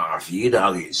going off. Ye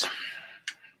doggies.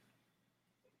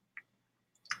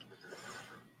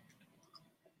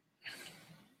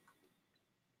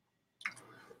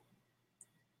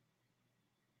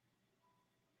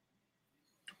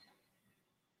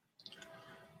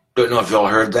 Don't know if y'all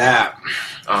heard that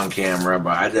on camera,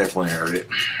 but I definitely heard it.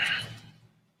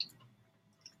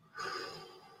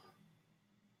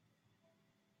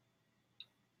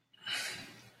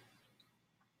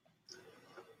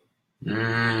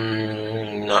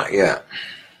 Not yet.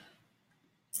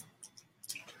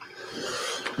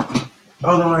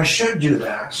 Although I should do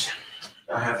that.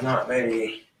 I have not made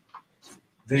a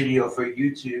video for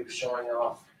YouTube showing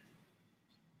off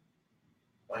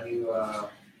my new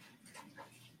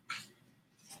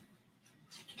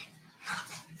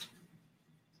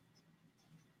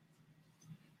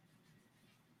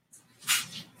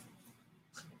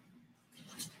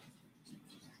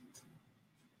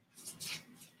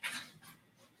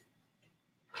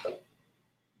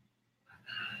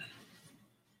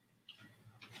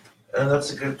and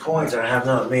that's a good point. I have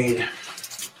not made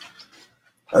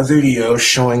a video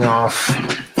showing off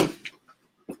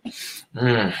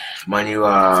my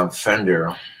new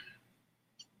Fender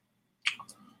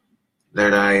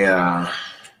that I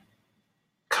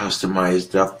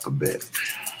customized up a bit.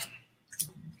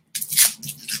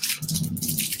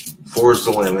 Four's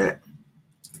the limit.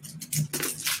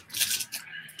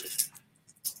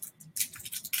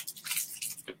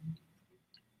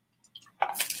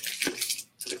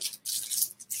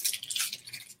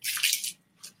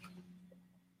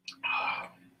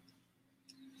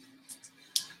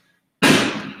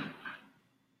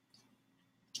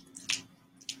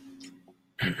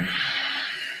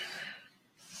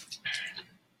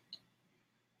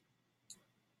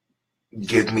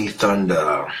 Give me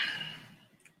thunder.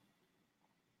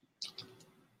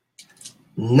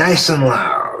 Nice and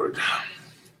loud.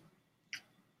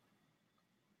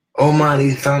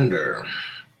 Almighty thunder.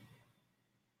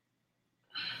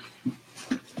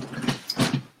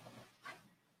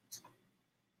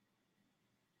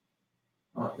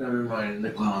 Oh, never mind.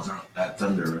 The clouds aren't that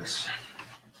thunderous.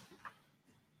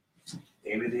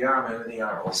 Maybe they are, maybe they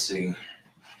aren't. We'll see.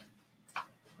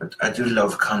 But I do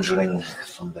love conjuring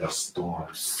from their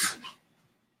stores.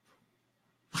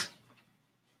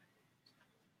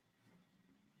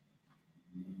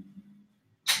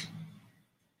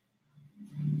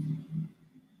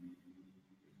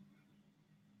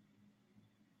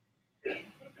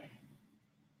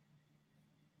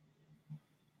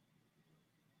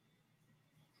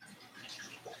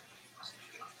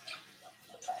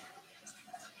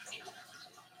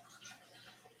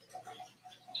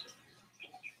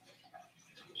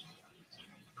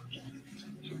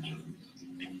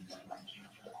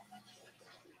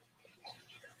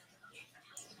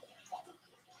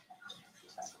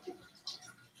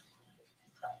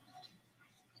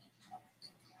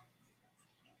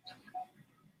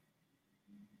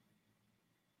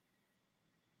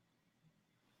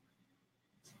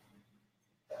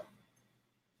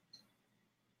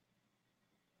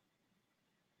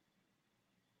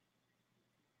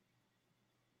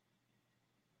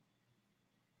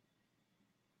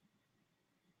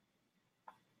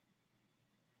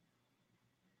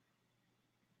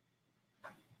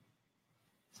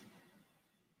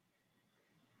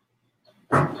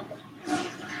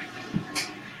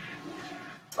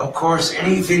 Of course,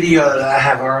 any video that I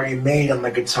have already made on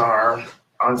the guitar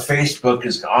on Facebook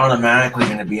is automatically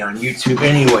going to be on YouTube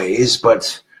anyways,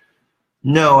 but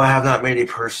no, I have not made a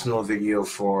personal video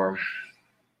for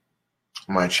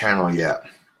my channel yet.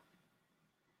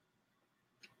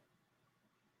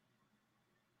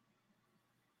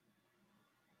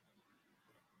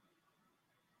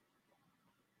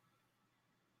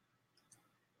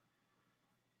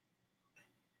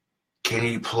 Can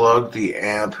you plug the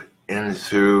amp in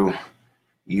through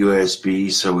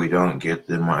USB so we don't get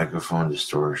the microphone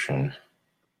distortion?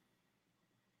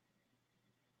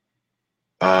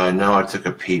 No, I took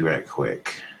a pee right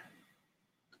quick.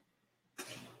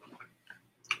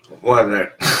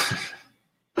 What?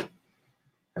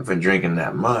 I've been drinking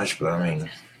that much, but I mean,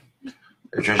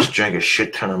 I just drank a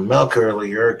shit ton of milk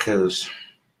earlier because,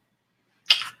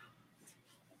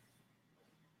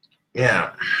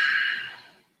 yeah.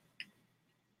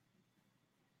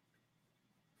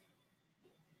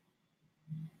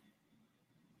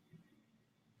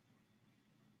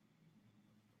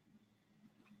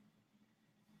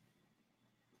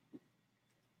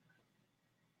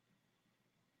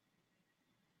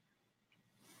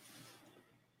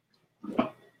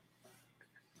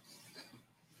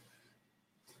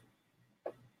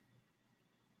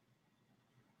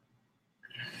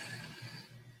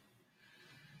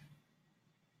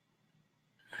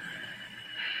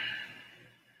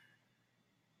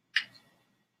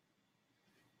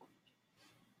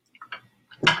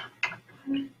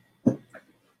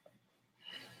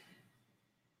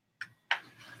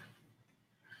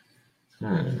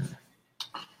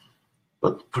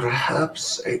 But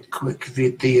perhaps a quick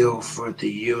video for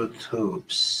the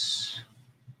YouTubes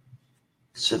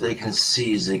so they can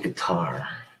see the guitar.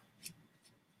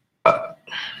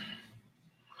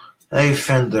 A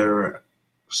Fender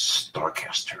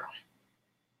Starcaster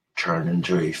turned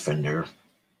into a Fender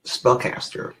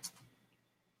spellcaster.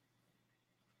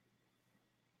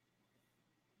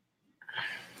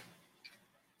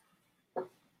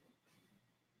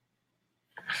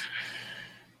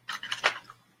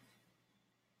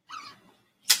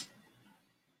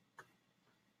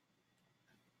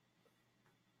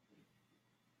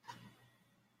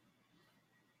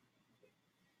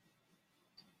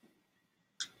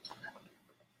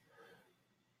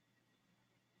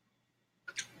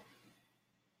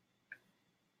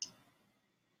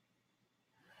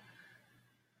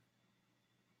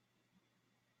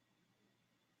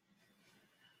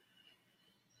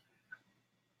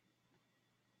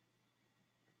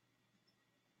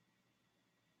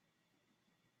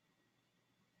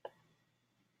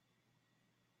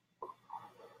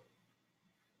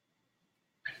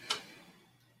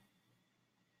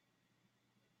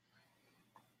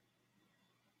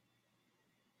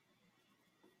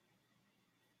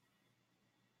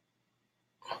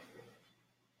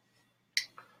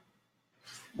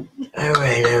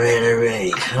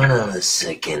 Alright. Hold on a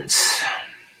second.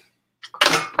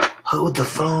 Hold the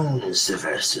phone,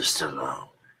 Sylvester Stallone.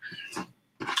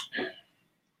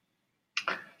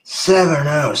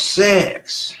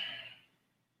 706.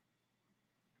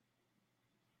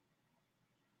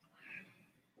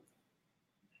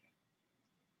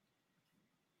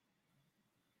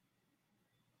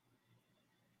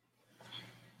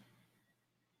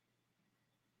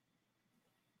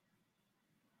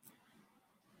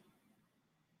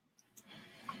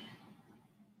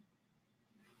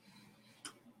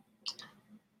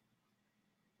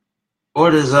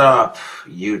 What is up,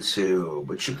 YouTube?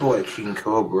 It's your boy King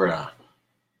Cobra,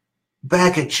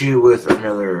 back at you with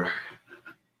another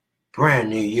brand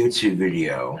new YouTube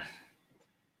video.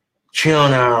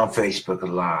 Chilling out on Facebook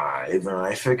Live, and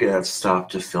I figured I'd stop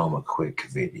to film a quick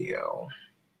video.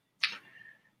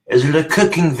 Is it a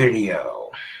cooking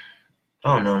video?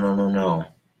 Oh, no.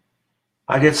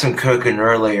 I did some cooking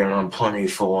earlier, and I'm plenty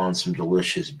full on some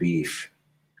delicious beef.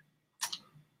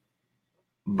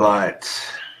 But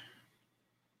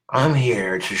I'm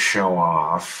here to show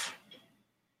off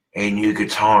a new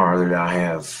guitar that I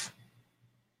have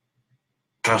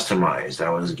customized. I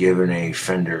was given a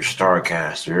Fender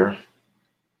Starcaster,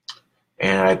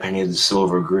 and I painted the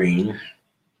silver green,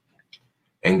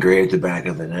 engraved the back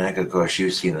of the neck. Of course,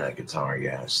 you've seen that guitar,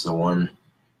 yes. The one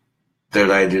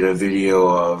that I did a video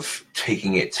of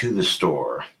taking it to the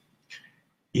store.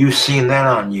 You've seen that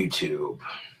on YouTube.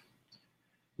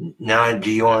 Now,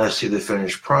 do you want to see the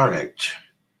finished product?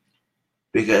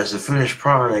 Because the finished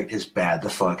product is bad the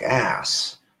fuck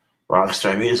ass.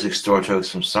 Rockstar Music Store took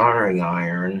some soldering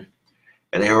iron,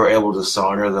 and they were able to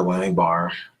solder the whammy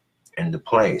bar into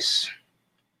place.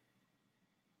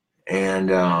 And,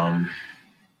 well,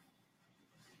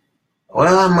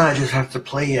 I might just have to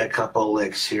play you a couple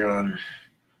licks here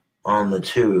on the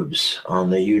tubes, on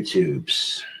the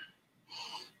YouTubes.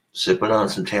 Sipping on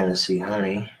some Tennessee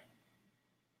honey.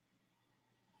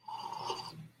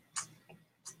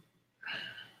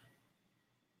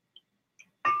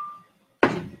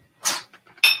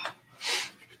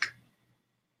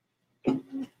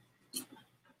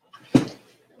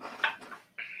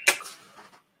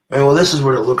 And well, this is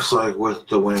what it looks like with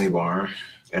the whammy bar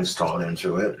installed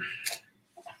into it.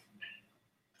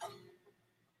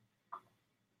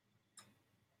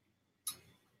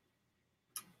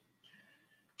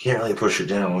 Can't really push it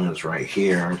down when it's right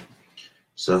here.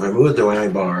 So if I move the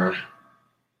whammy bar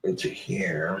into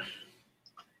here,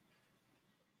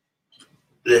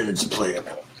 then it's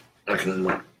playable. I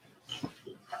can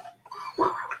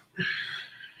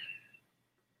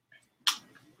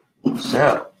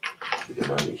so get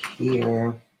under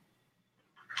here.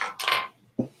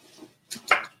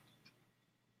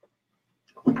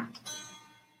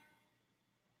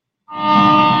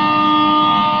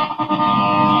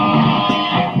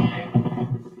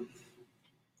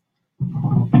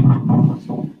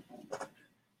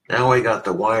 Now I got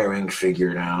the wiring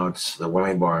figured out, the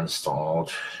whammy bar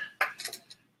installed.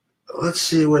 Let's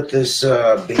see what this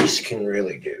bass can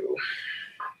really do.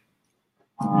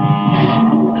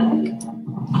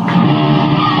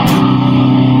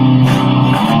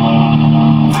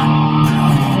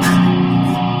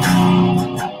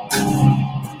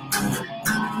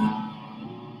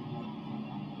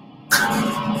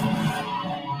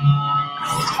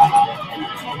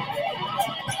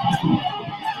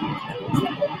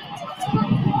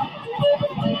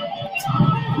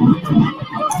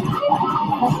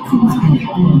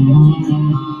 For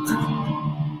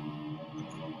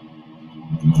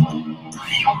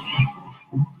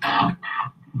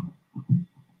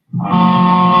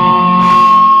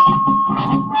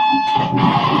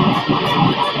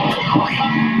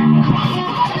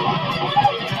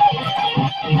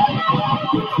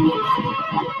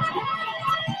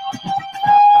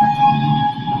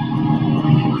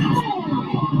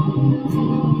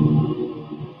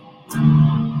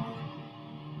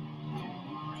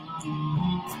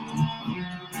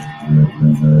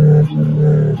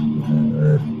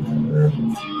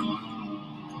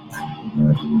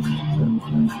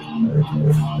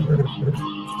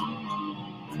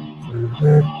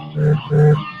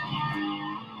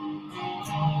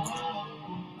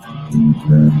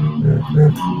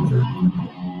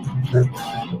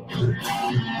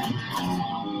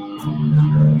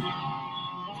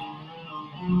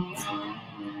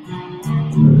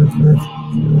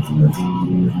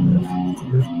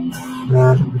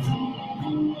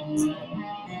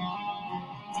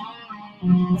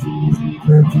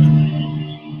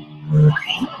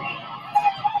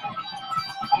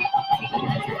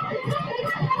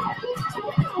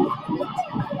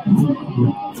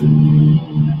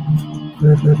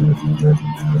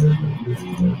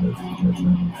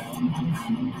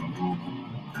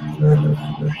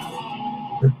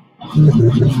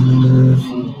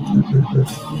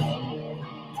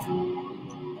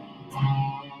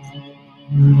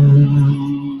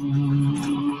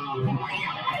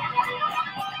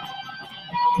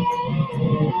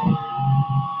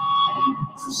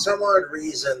some odd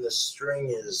reason, the string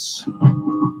is sticking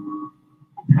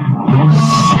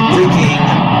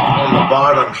on the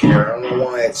bottom here. I don't know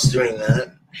why it's doing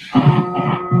that.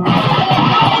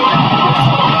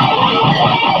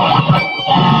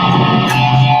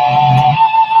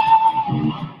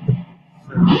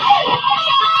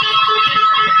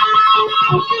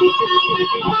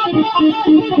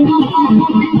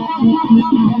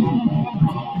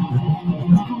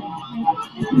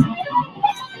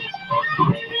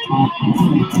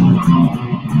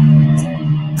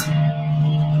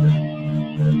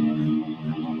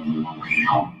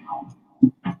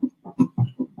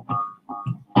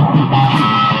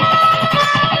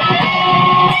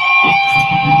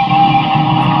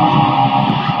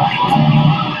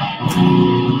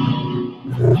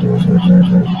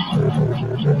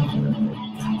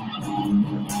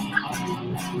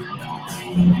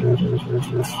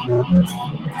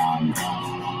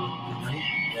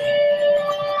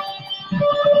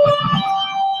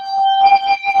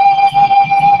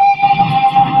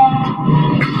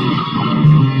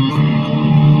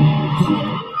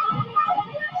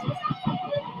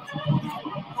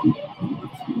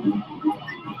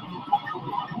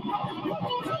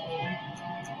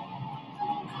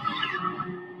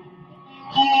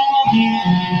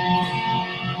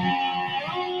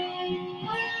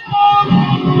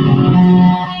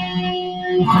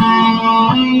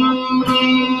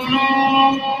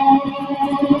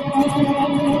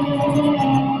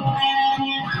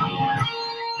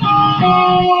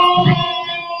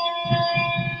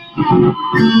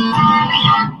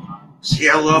 See,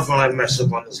 I love when I mess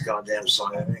up on this goddamn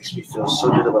song. It makes me feel so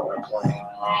good about my playing.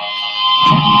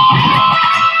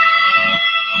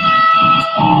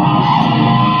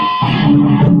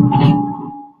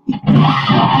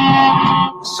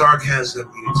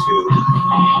 Sarcasm, YouTube.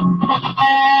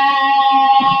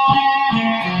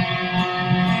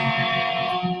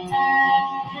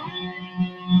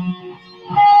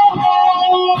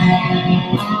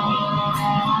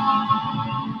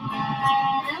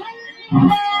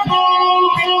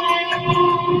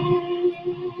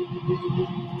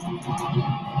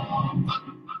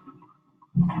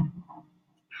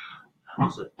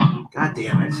 How's it? God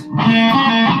damn it.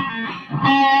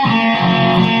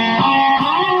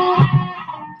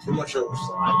 Too much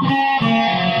overslide.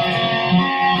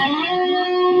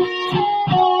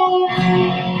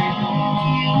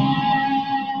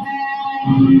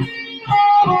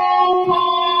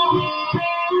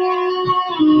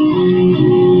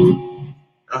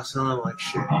 I'm sounding like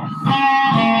shit.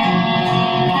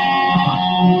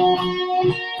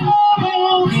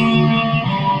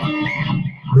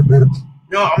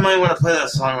 No, I'm not even going to play that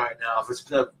song right now. If it's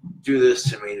going to do this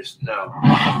to me, just no.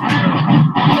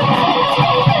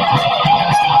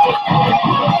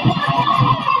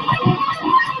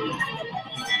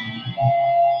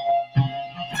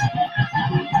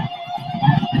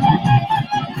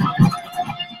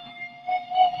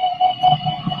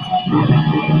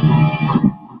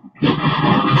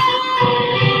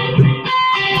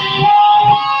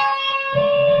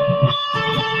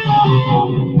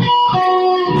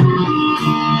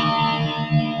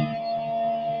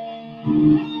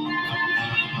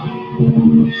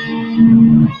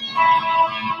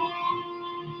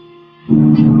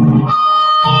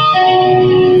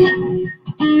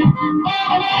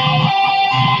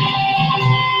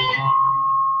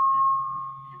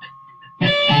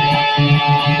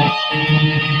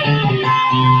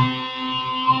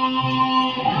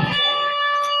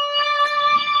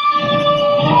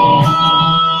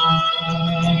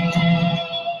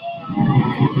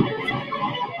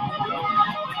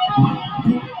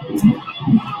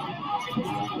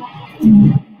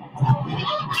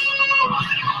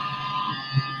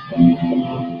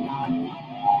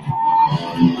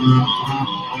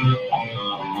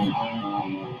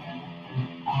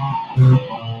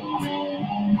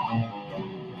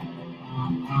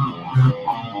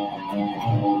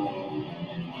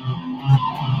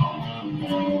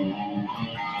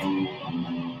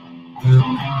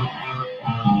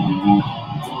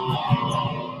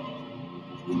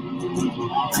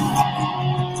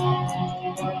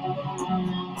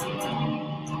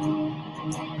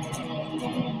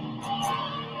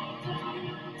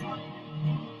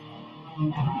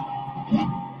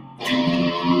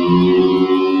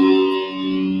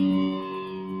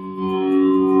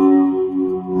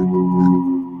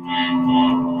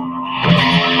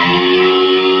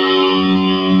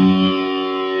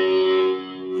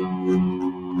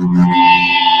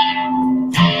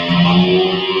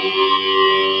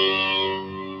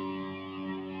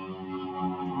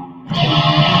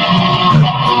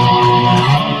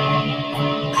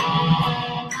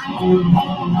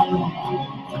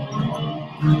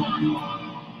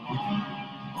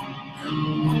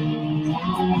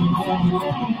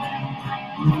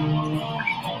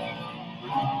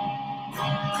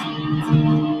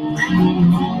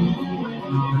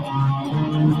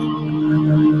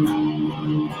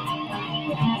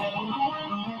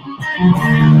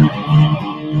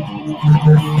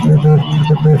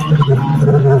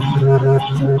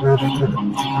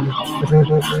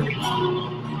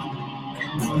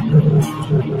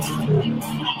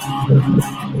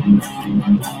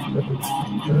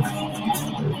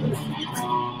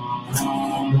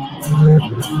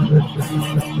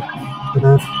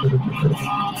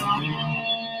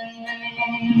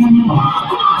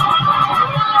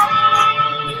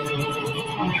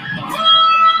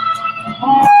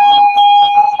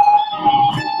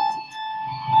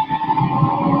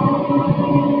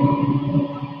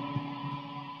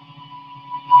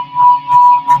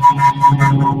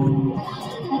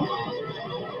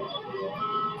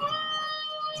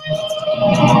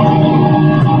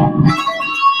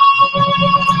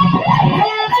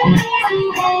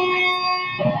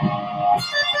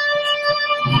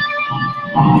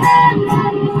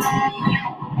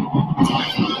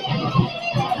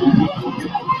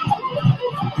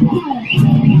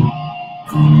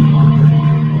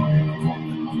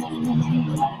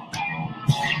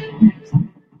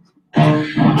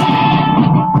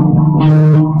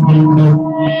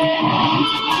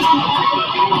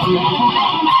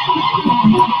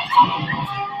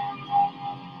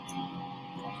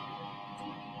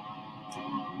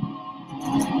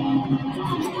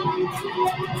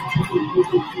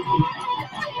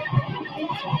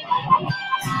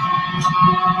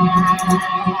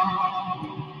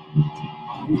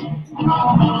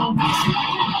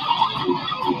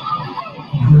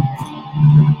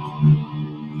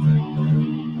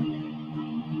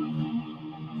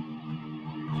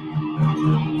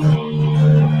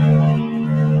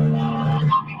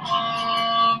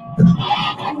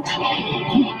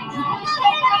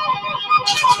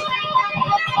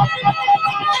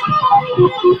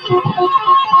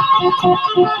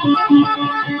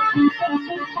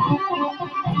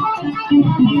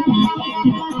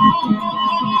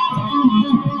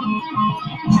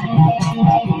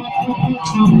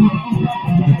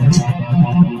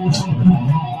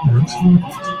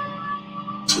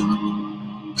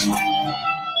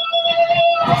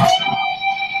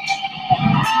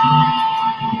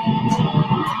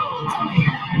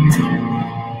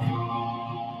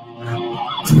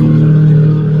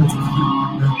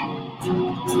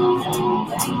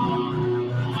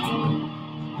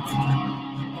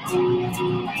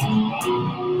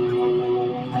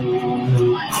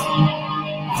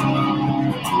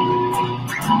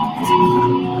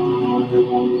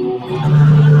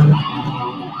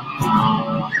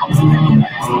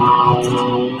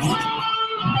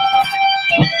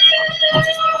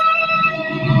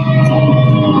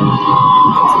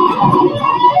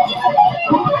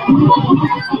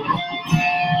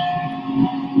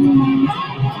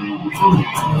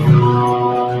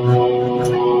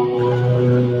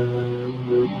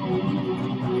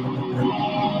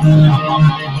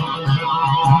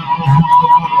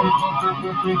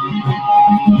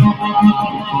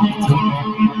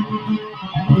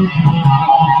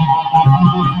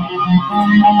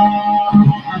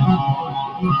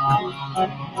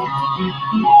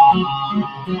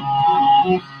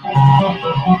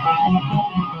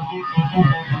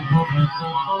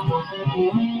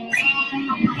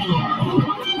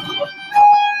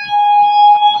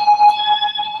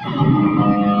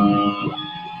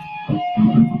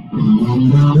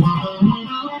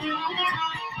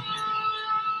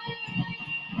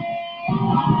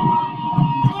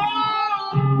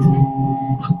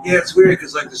 Yeah, it's weird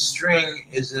because like the string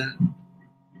isn't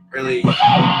really. If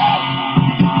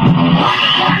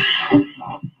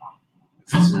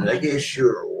it's a neck issue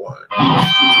or what?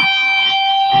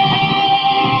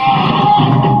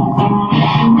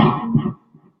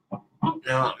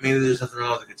 No, maybe there's nothing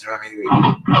wrong with the guitar. Maybe. Or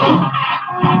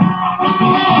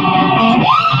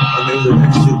maybe the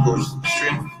next too close to the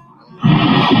string.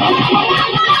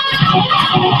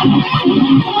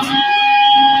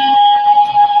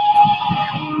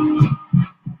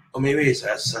 Or maybe it's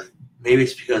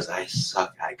because I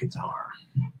suck at guitar.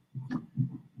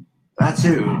 That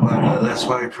too. That's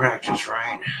why we practice,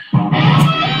 right?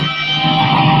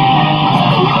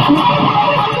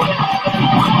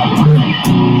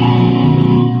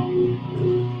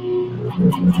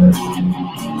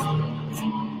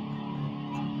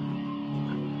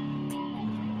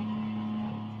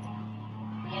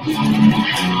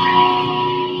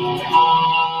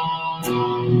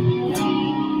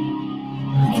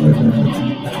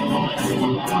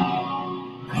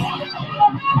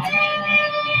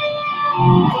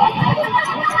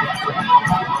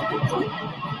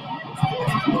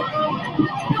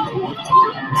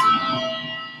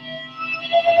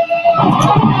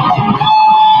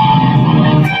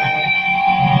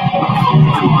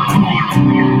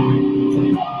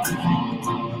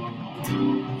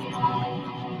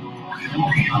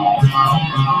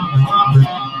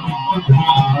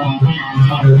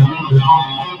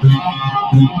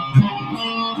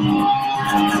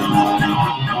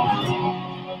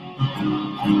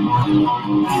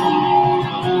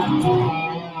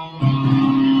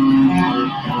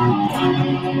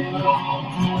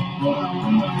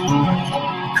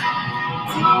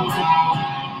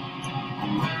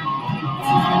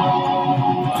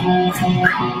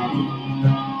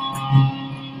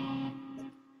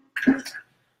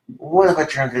 What if I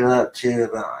turned it up to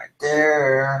about right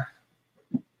there?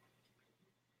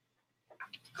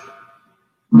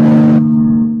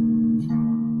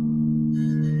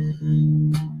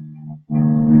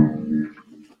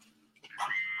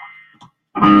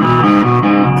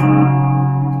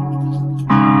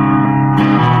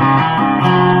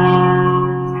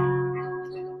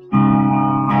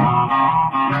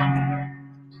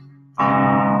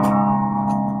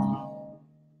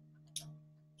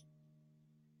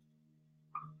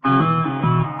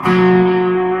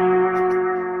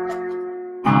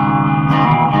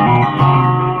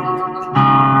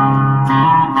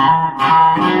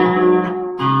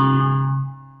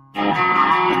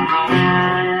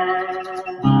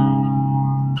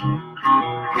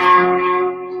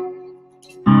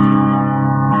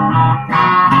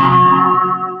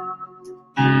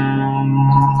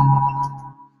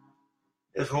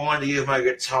 If I wanted to give my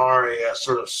guitar a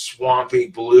sort of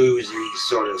swampy, bluesy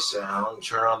sort of sound,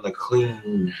 turn on the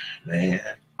clean, man.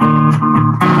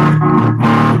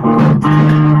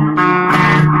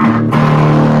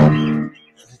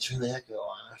 Let me turn the echo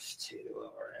off too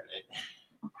while we're at it.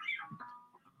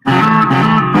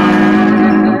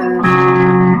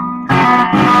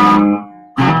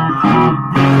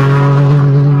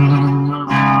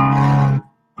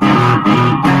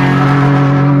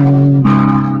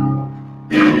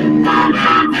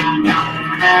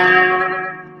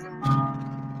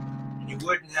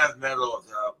 Have metal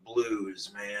without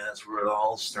blues, man. That's where it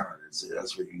all started. So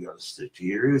that's where you got to stick to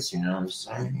your roots, you know what I'm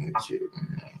saying? If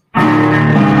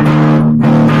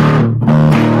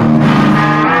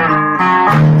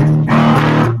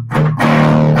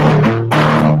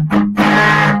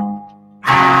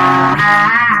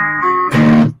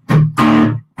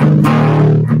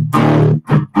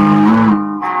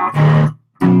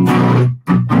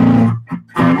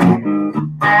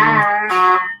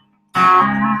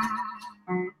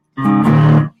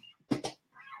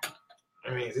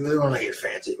you really want to get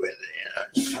fancy with it,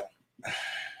 you know,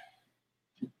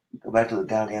 go back to the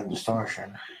goddamn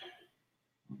distortion.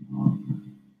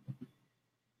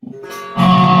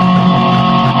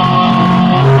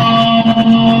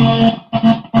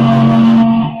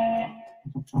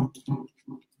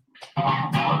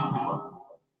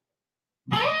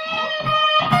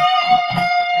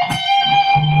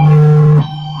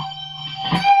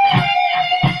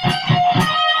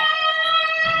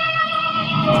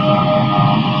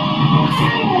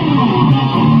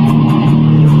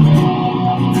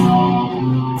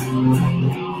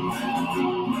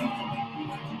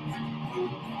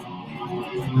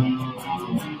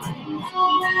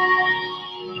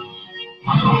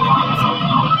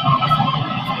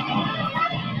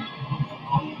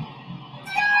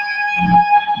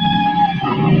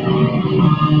 At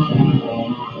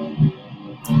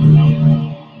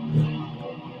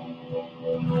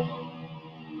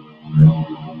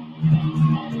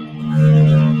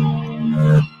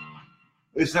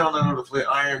least I don't know how to play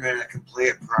Iron Man. I can play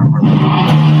it properly.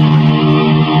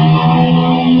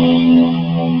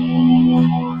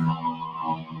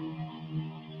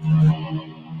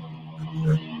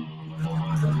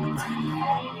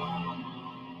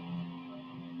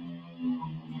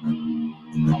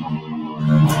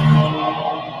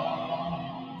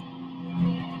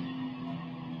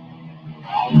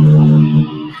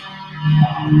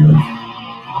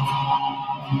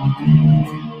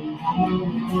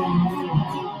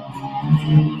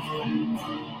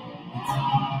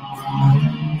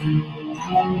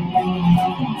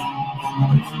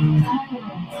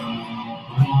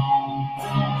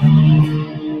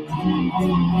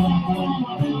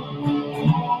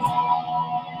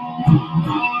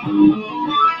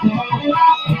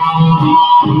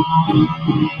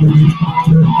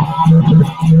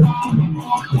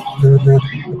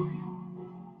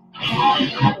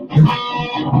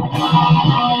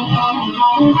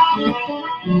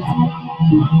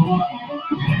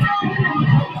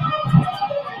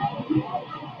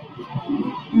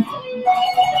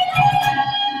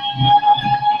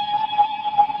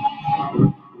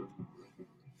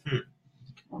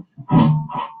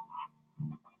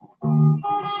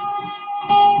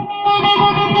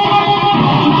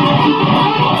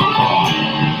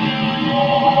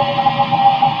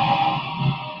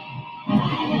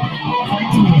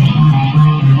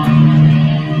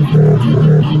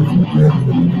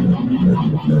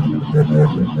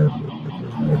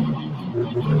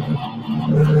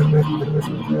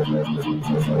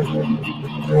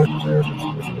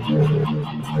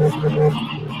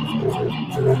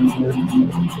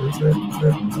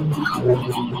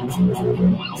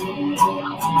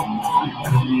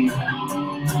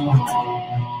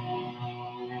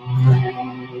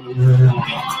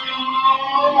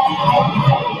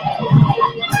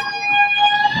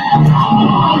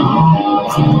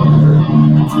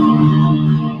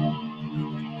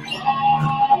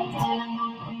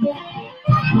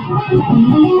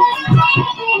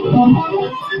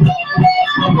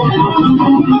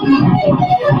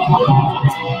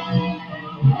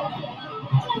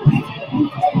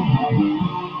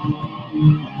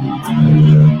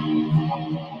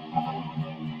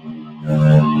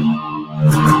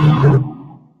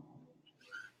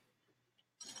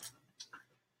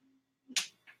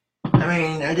 I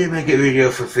mean, I did make a video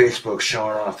for Facebook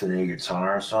showing off the new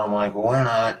guitar, so I'm like, well, why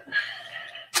not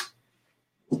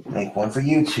make one for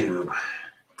YouTube?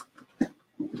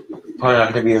 Probably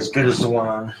not going to be as good as the one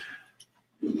on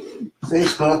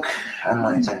Facebook, I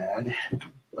might add,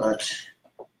 but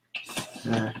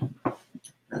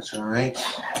that's alright.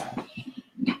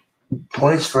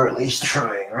 Points for at least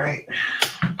trying, right?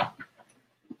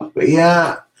 But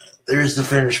yeah, there's the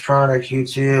finished product.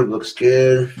 YouTube looks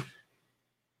good.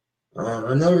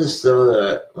 I noticed though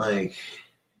that, like,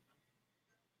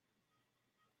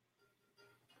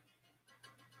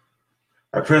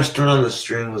 I pressed down on the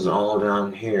strings all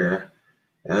down here,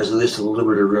 and there's at least a little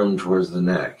bit of room towards the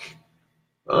neck.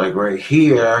 But like right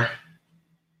here,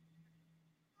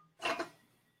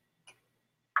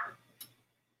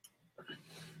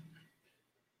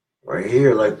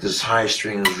 like this high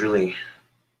string is really,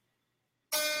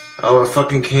 oh, it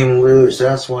fucking came loose.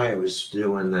 That's why it was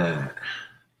doing that.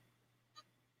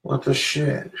 What the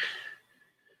shit?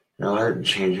 No, I didn't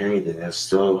change anything. That's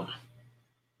still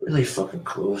really fucking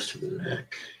close to the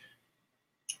neck.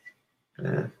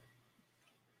 Yeah.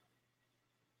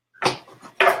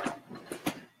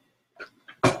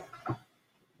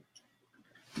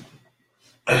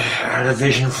 I had a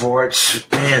vision for it,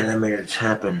 and I made it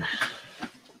happen.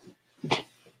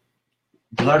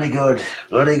 Bloody good,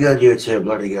 YouTube,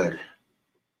 bloody good.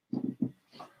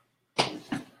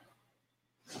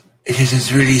 It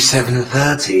is really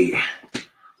 7:30.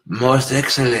 Most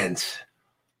excellent.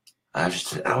 I have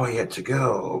just an hour yet to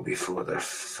go before the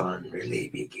fun really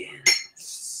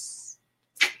begins.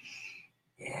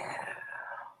 Yeah.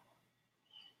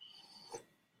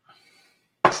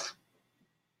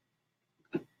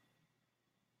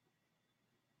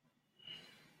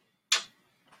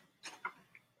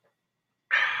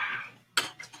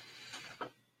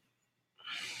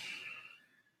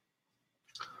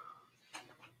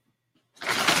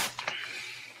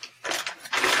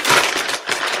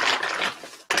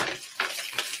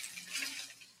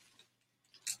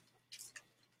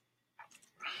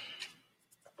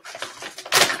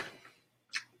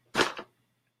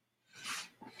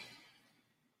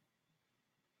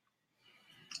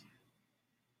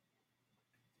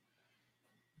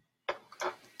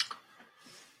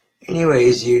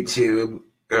 Anyways, YouTube,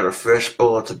 got a fresh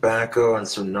bowl of tobacco and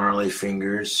some gnarly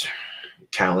fingers,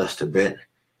 calloused a bit.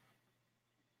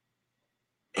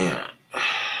 Yeah.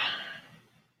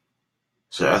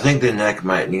 So I think the neck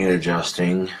might need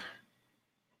adjusting.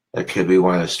 That could be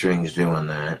why the string's doing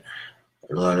that.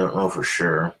 Although I don't know for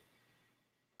sure.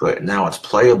 But now it's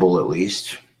playable at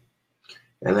least.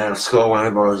 And that skull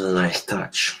eyebrow is a nice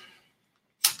touch.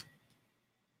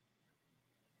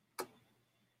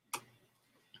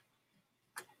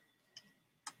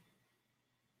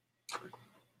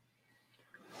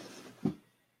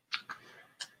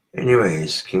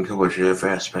 Anyways,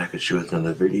 KingCobraJFS back at you with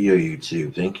another video,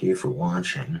 YouTube. Thank you for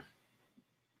watching.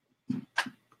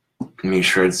 Me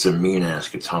shred some mean-ass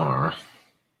guitar.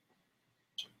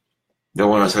 Don't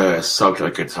want to say I sucked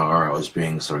at guitar. I was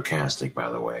being sarcastic, by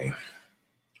the way.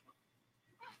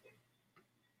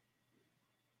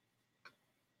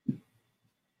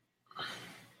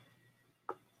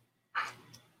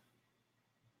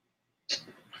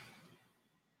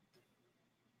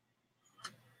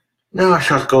 Now I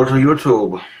shall go to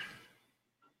YouTube.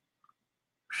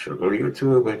 Shall go to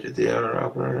YouTube and the other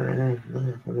operator.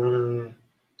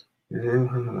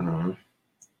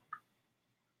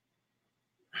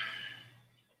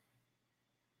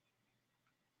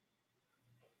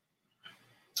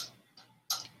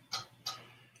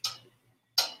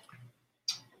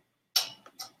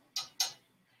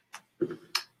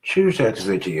 Choose that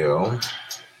video.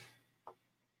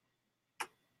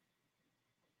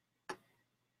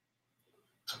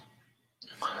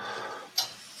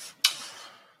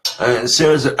 And as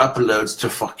soon as it uploads to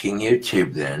fucking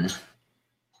YouTube, then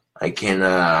I can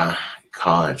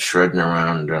call it shredding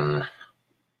around and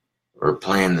or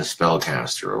playing the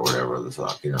spellcaster or whatever the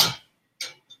fuck, you know,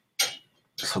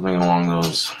 something along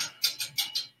those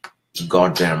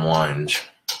goddamn lines.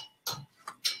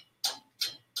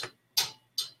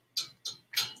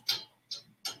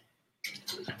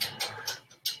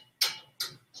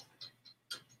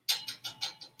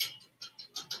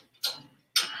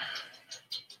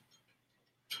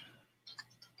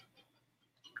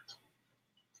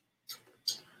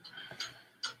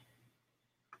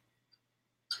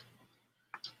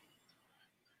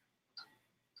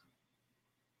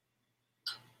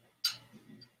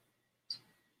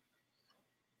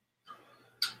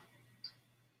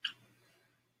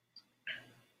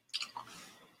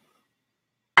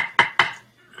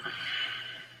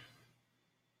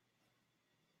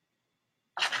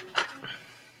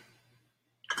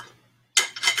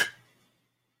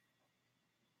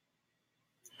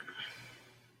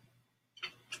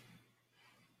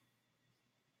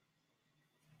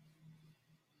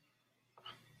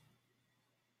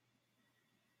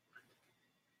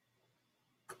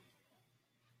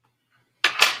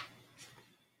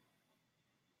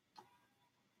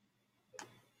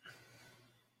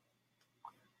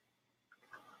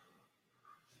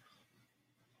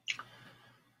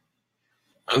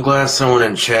 I'm glad someone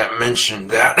in chat mentioned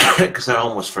that because I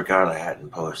almost forgot I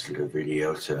hadn't posted a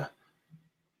video to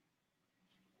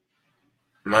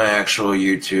my actual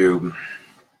YouTube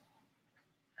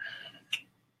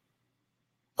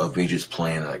of me just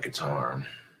playing that guitar.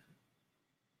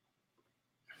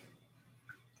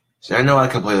 See, I know I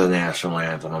can play the national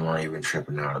anthem. I'm not even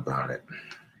tripping out about it.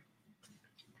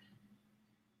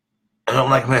 I don't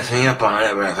like messing up on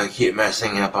it, but if I keep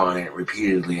messing up on it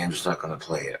repeatedly, I'm just not going to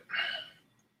play it.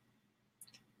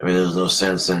 I mean, there's no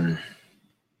sense in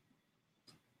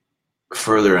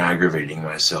further aggravating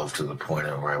myself to the point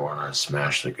of where I want to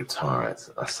smash the guitar.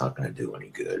 That's not going to do any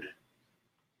good.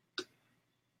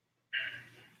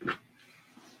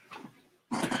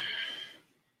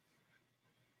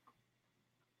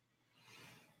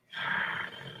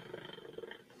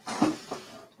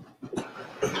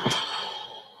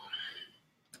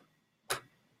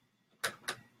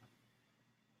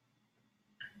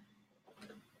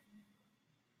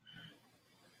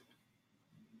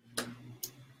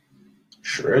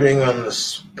 Shredding on the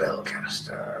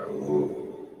spellcaster. Ooh.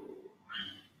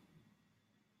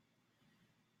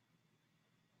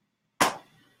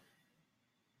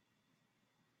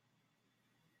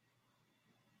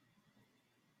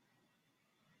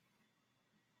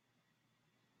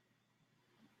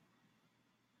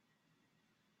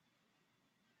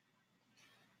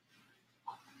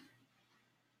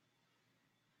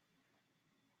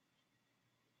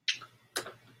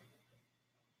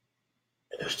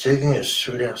 It's taking a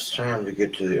sweet ass time to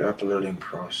get to the uploading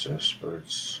process, but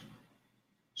it's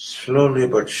slowly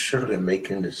but surely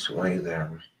making its way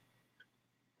there.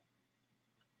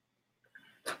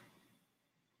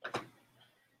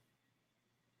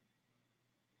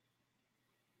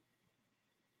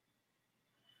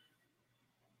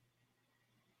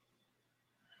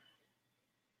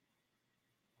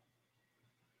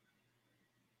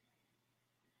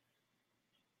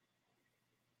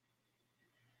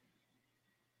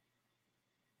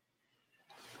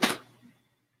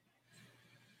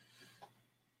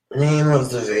 Name of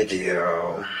the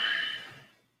video.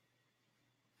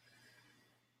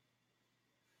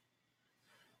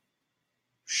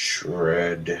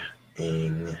 Shredding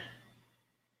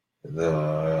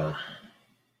the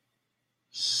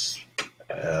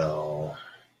spellcaster.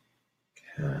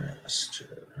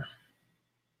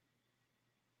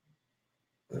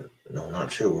 No,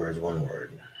 not 2 words, 1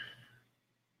 word.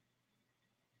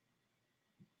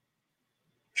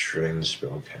 Shredding the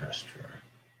spellcaster.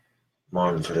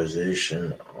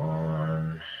 Monetization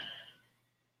on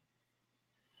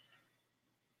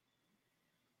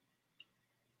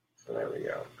there we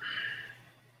go.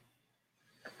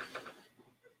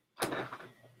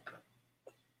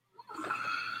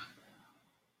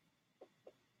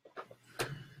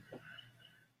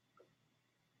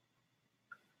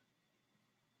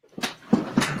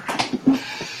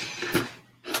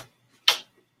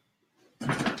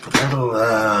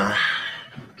 That'll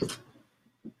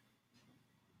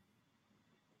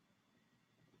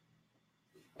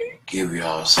give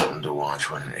y'all something to watch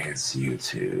when it hits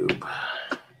YouTube.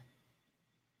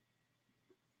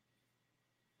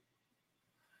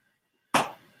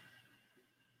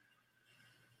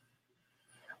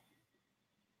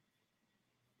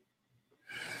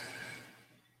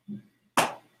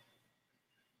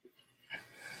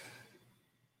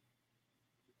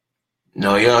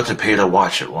 No, you have to pay to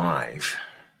watch it live.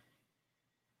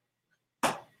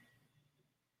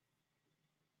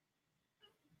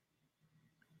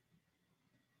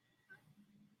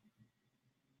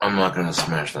 I'm not gonna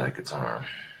smash that guitar.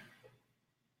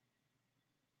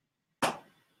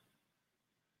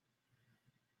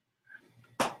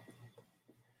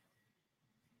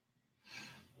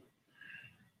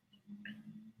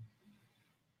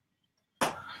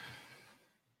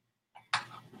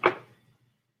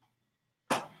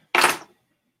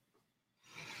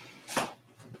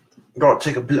 Gotta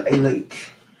take a break.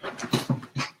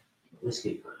 Let's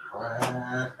get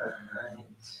quiet.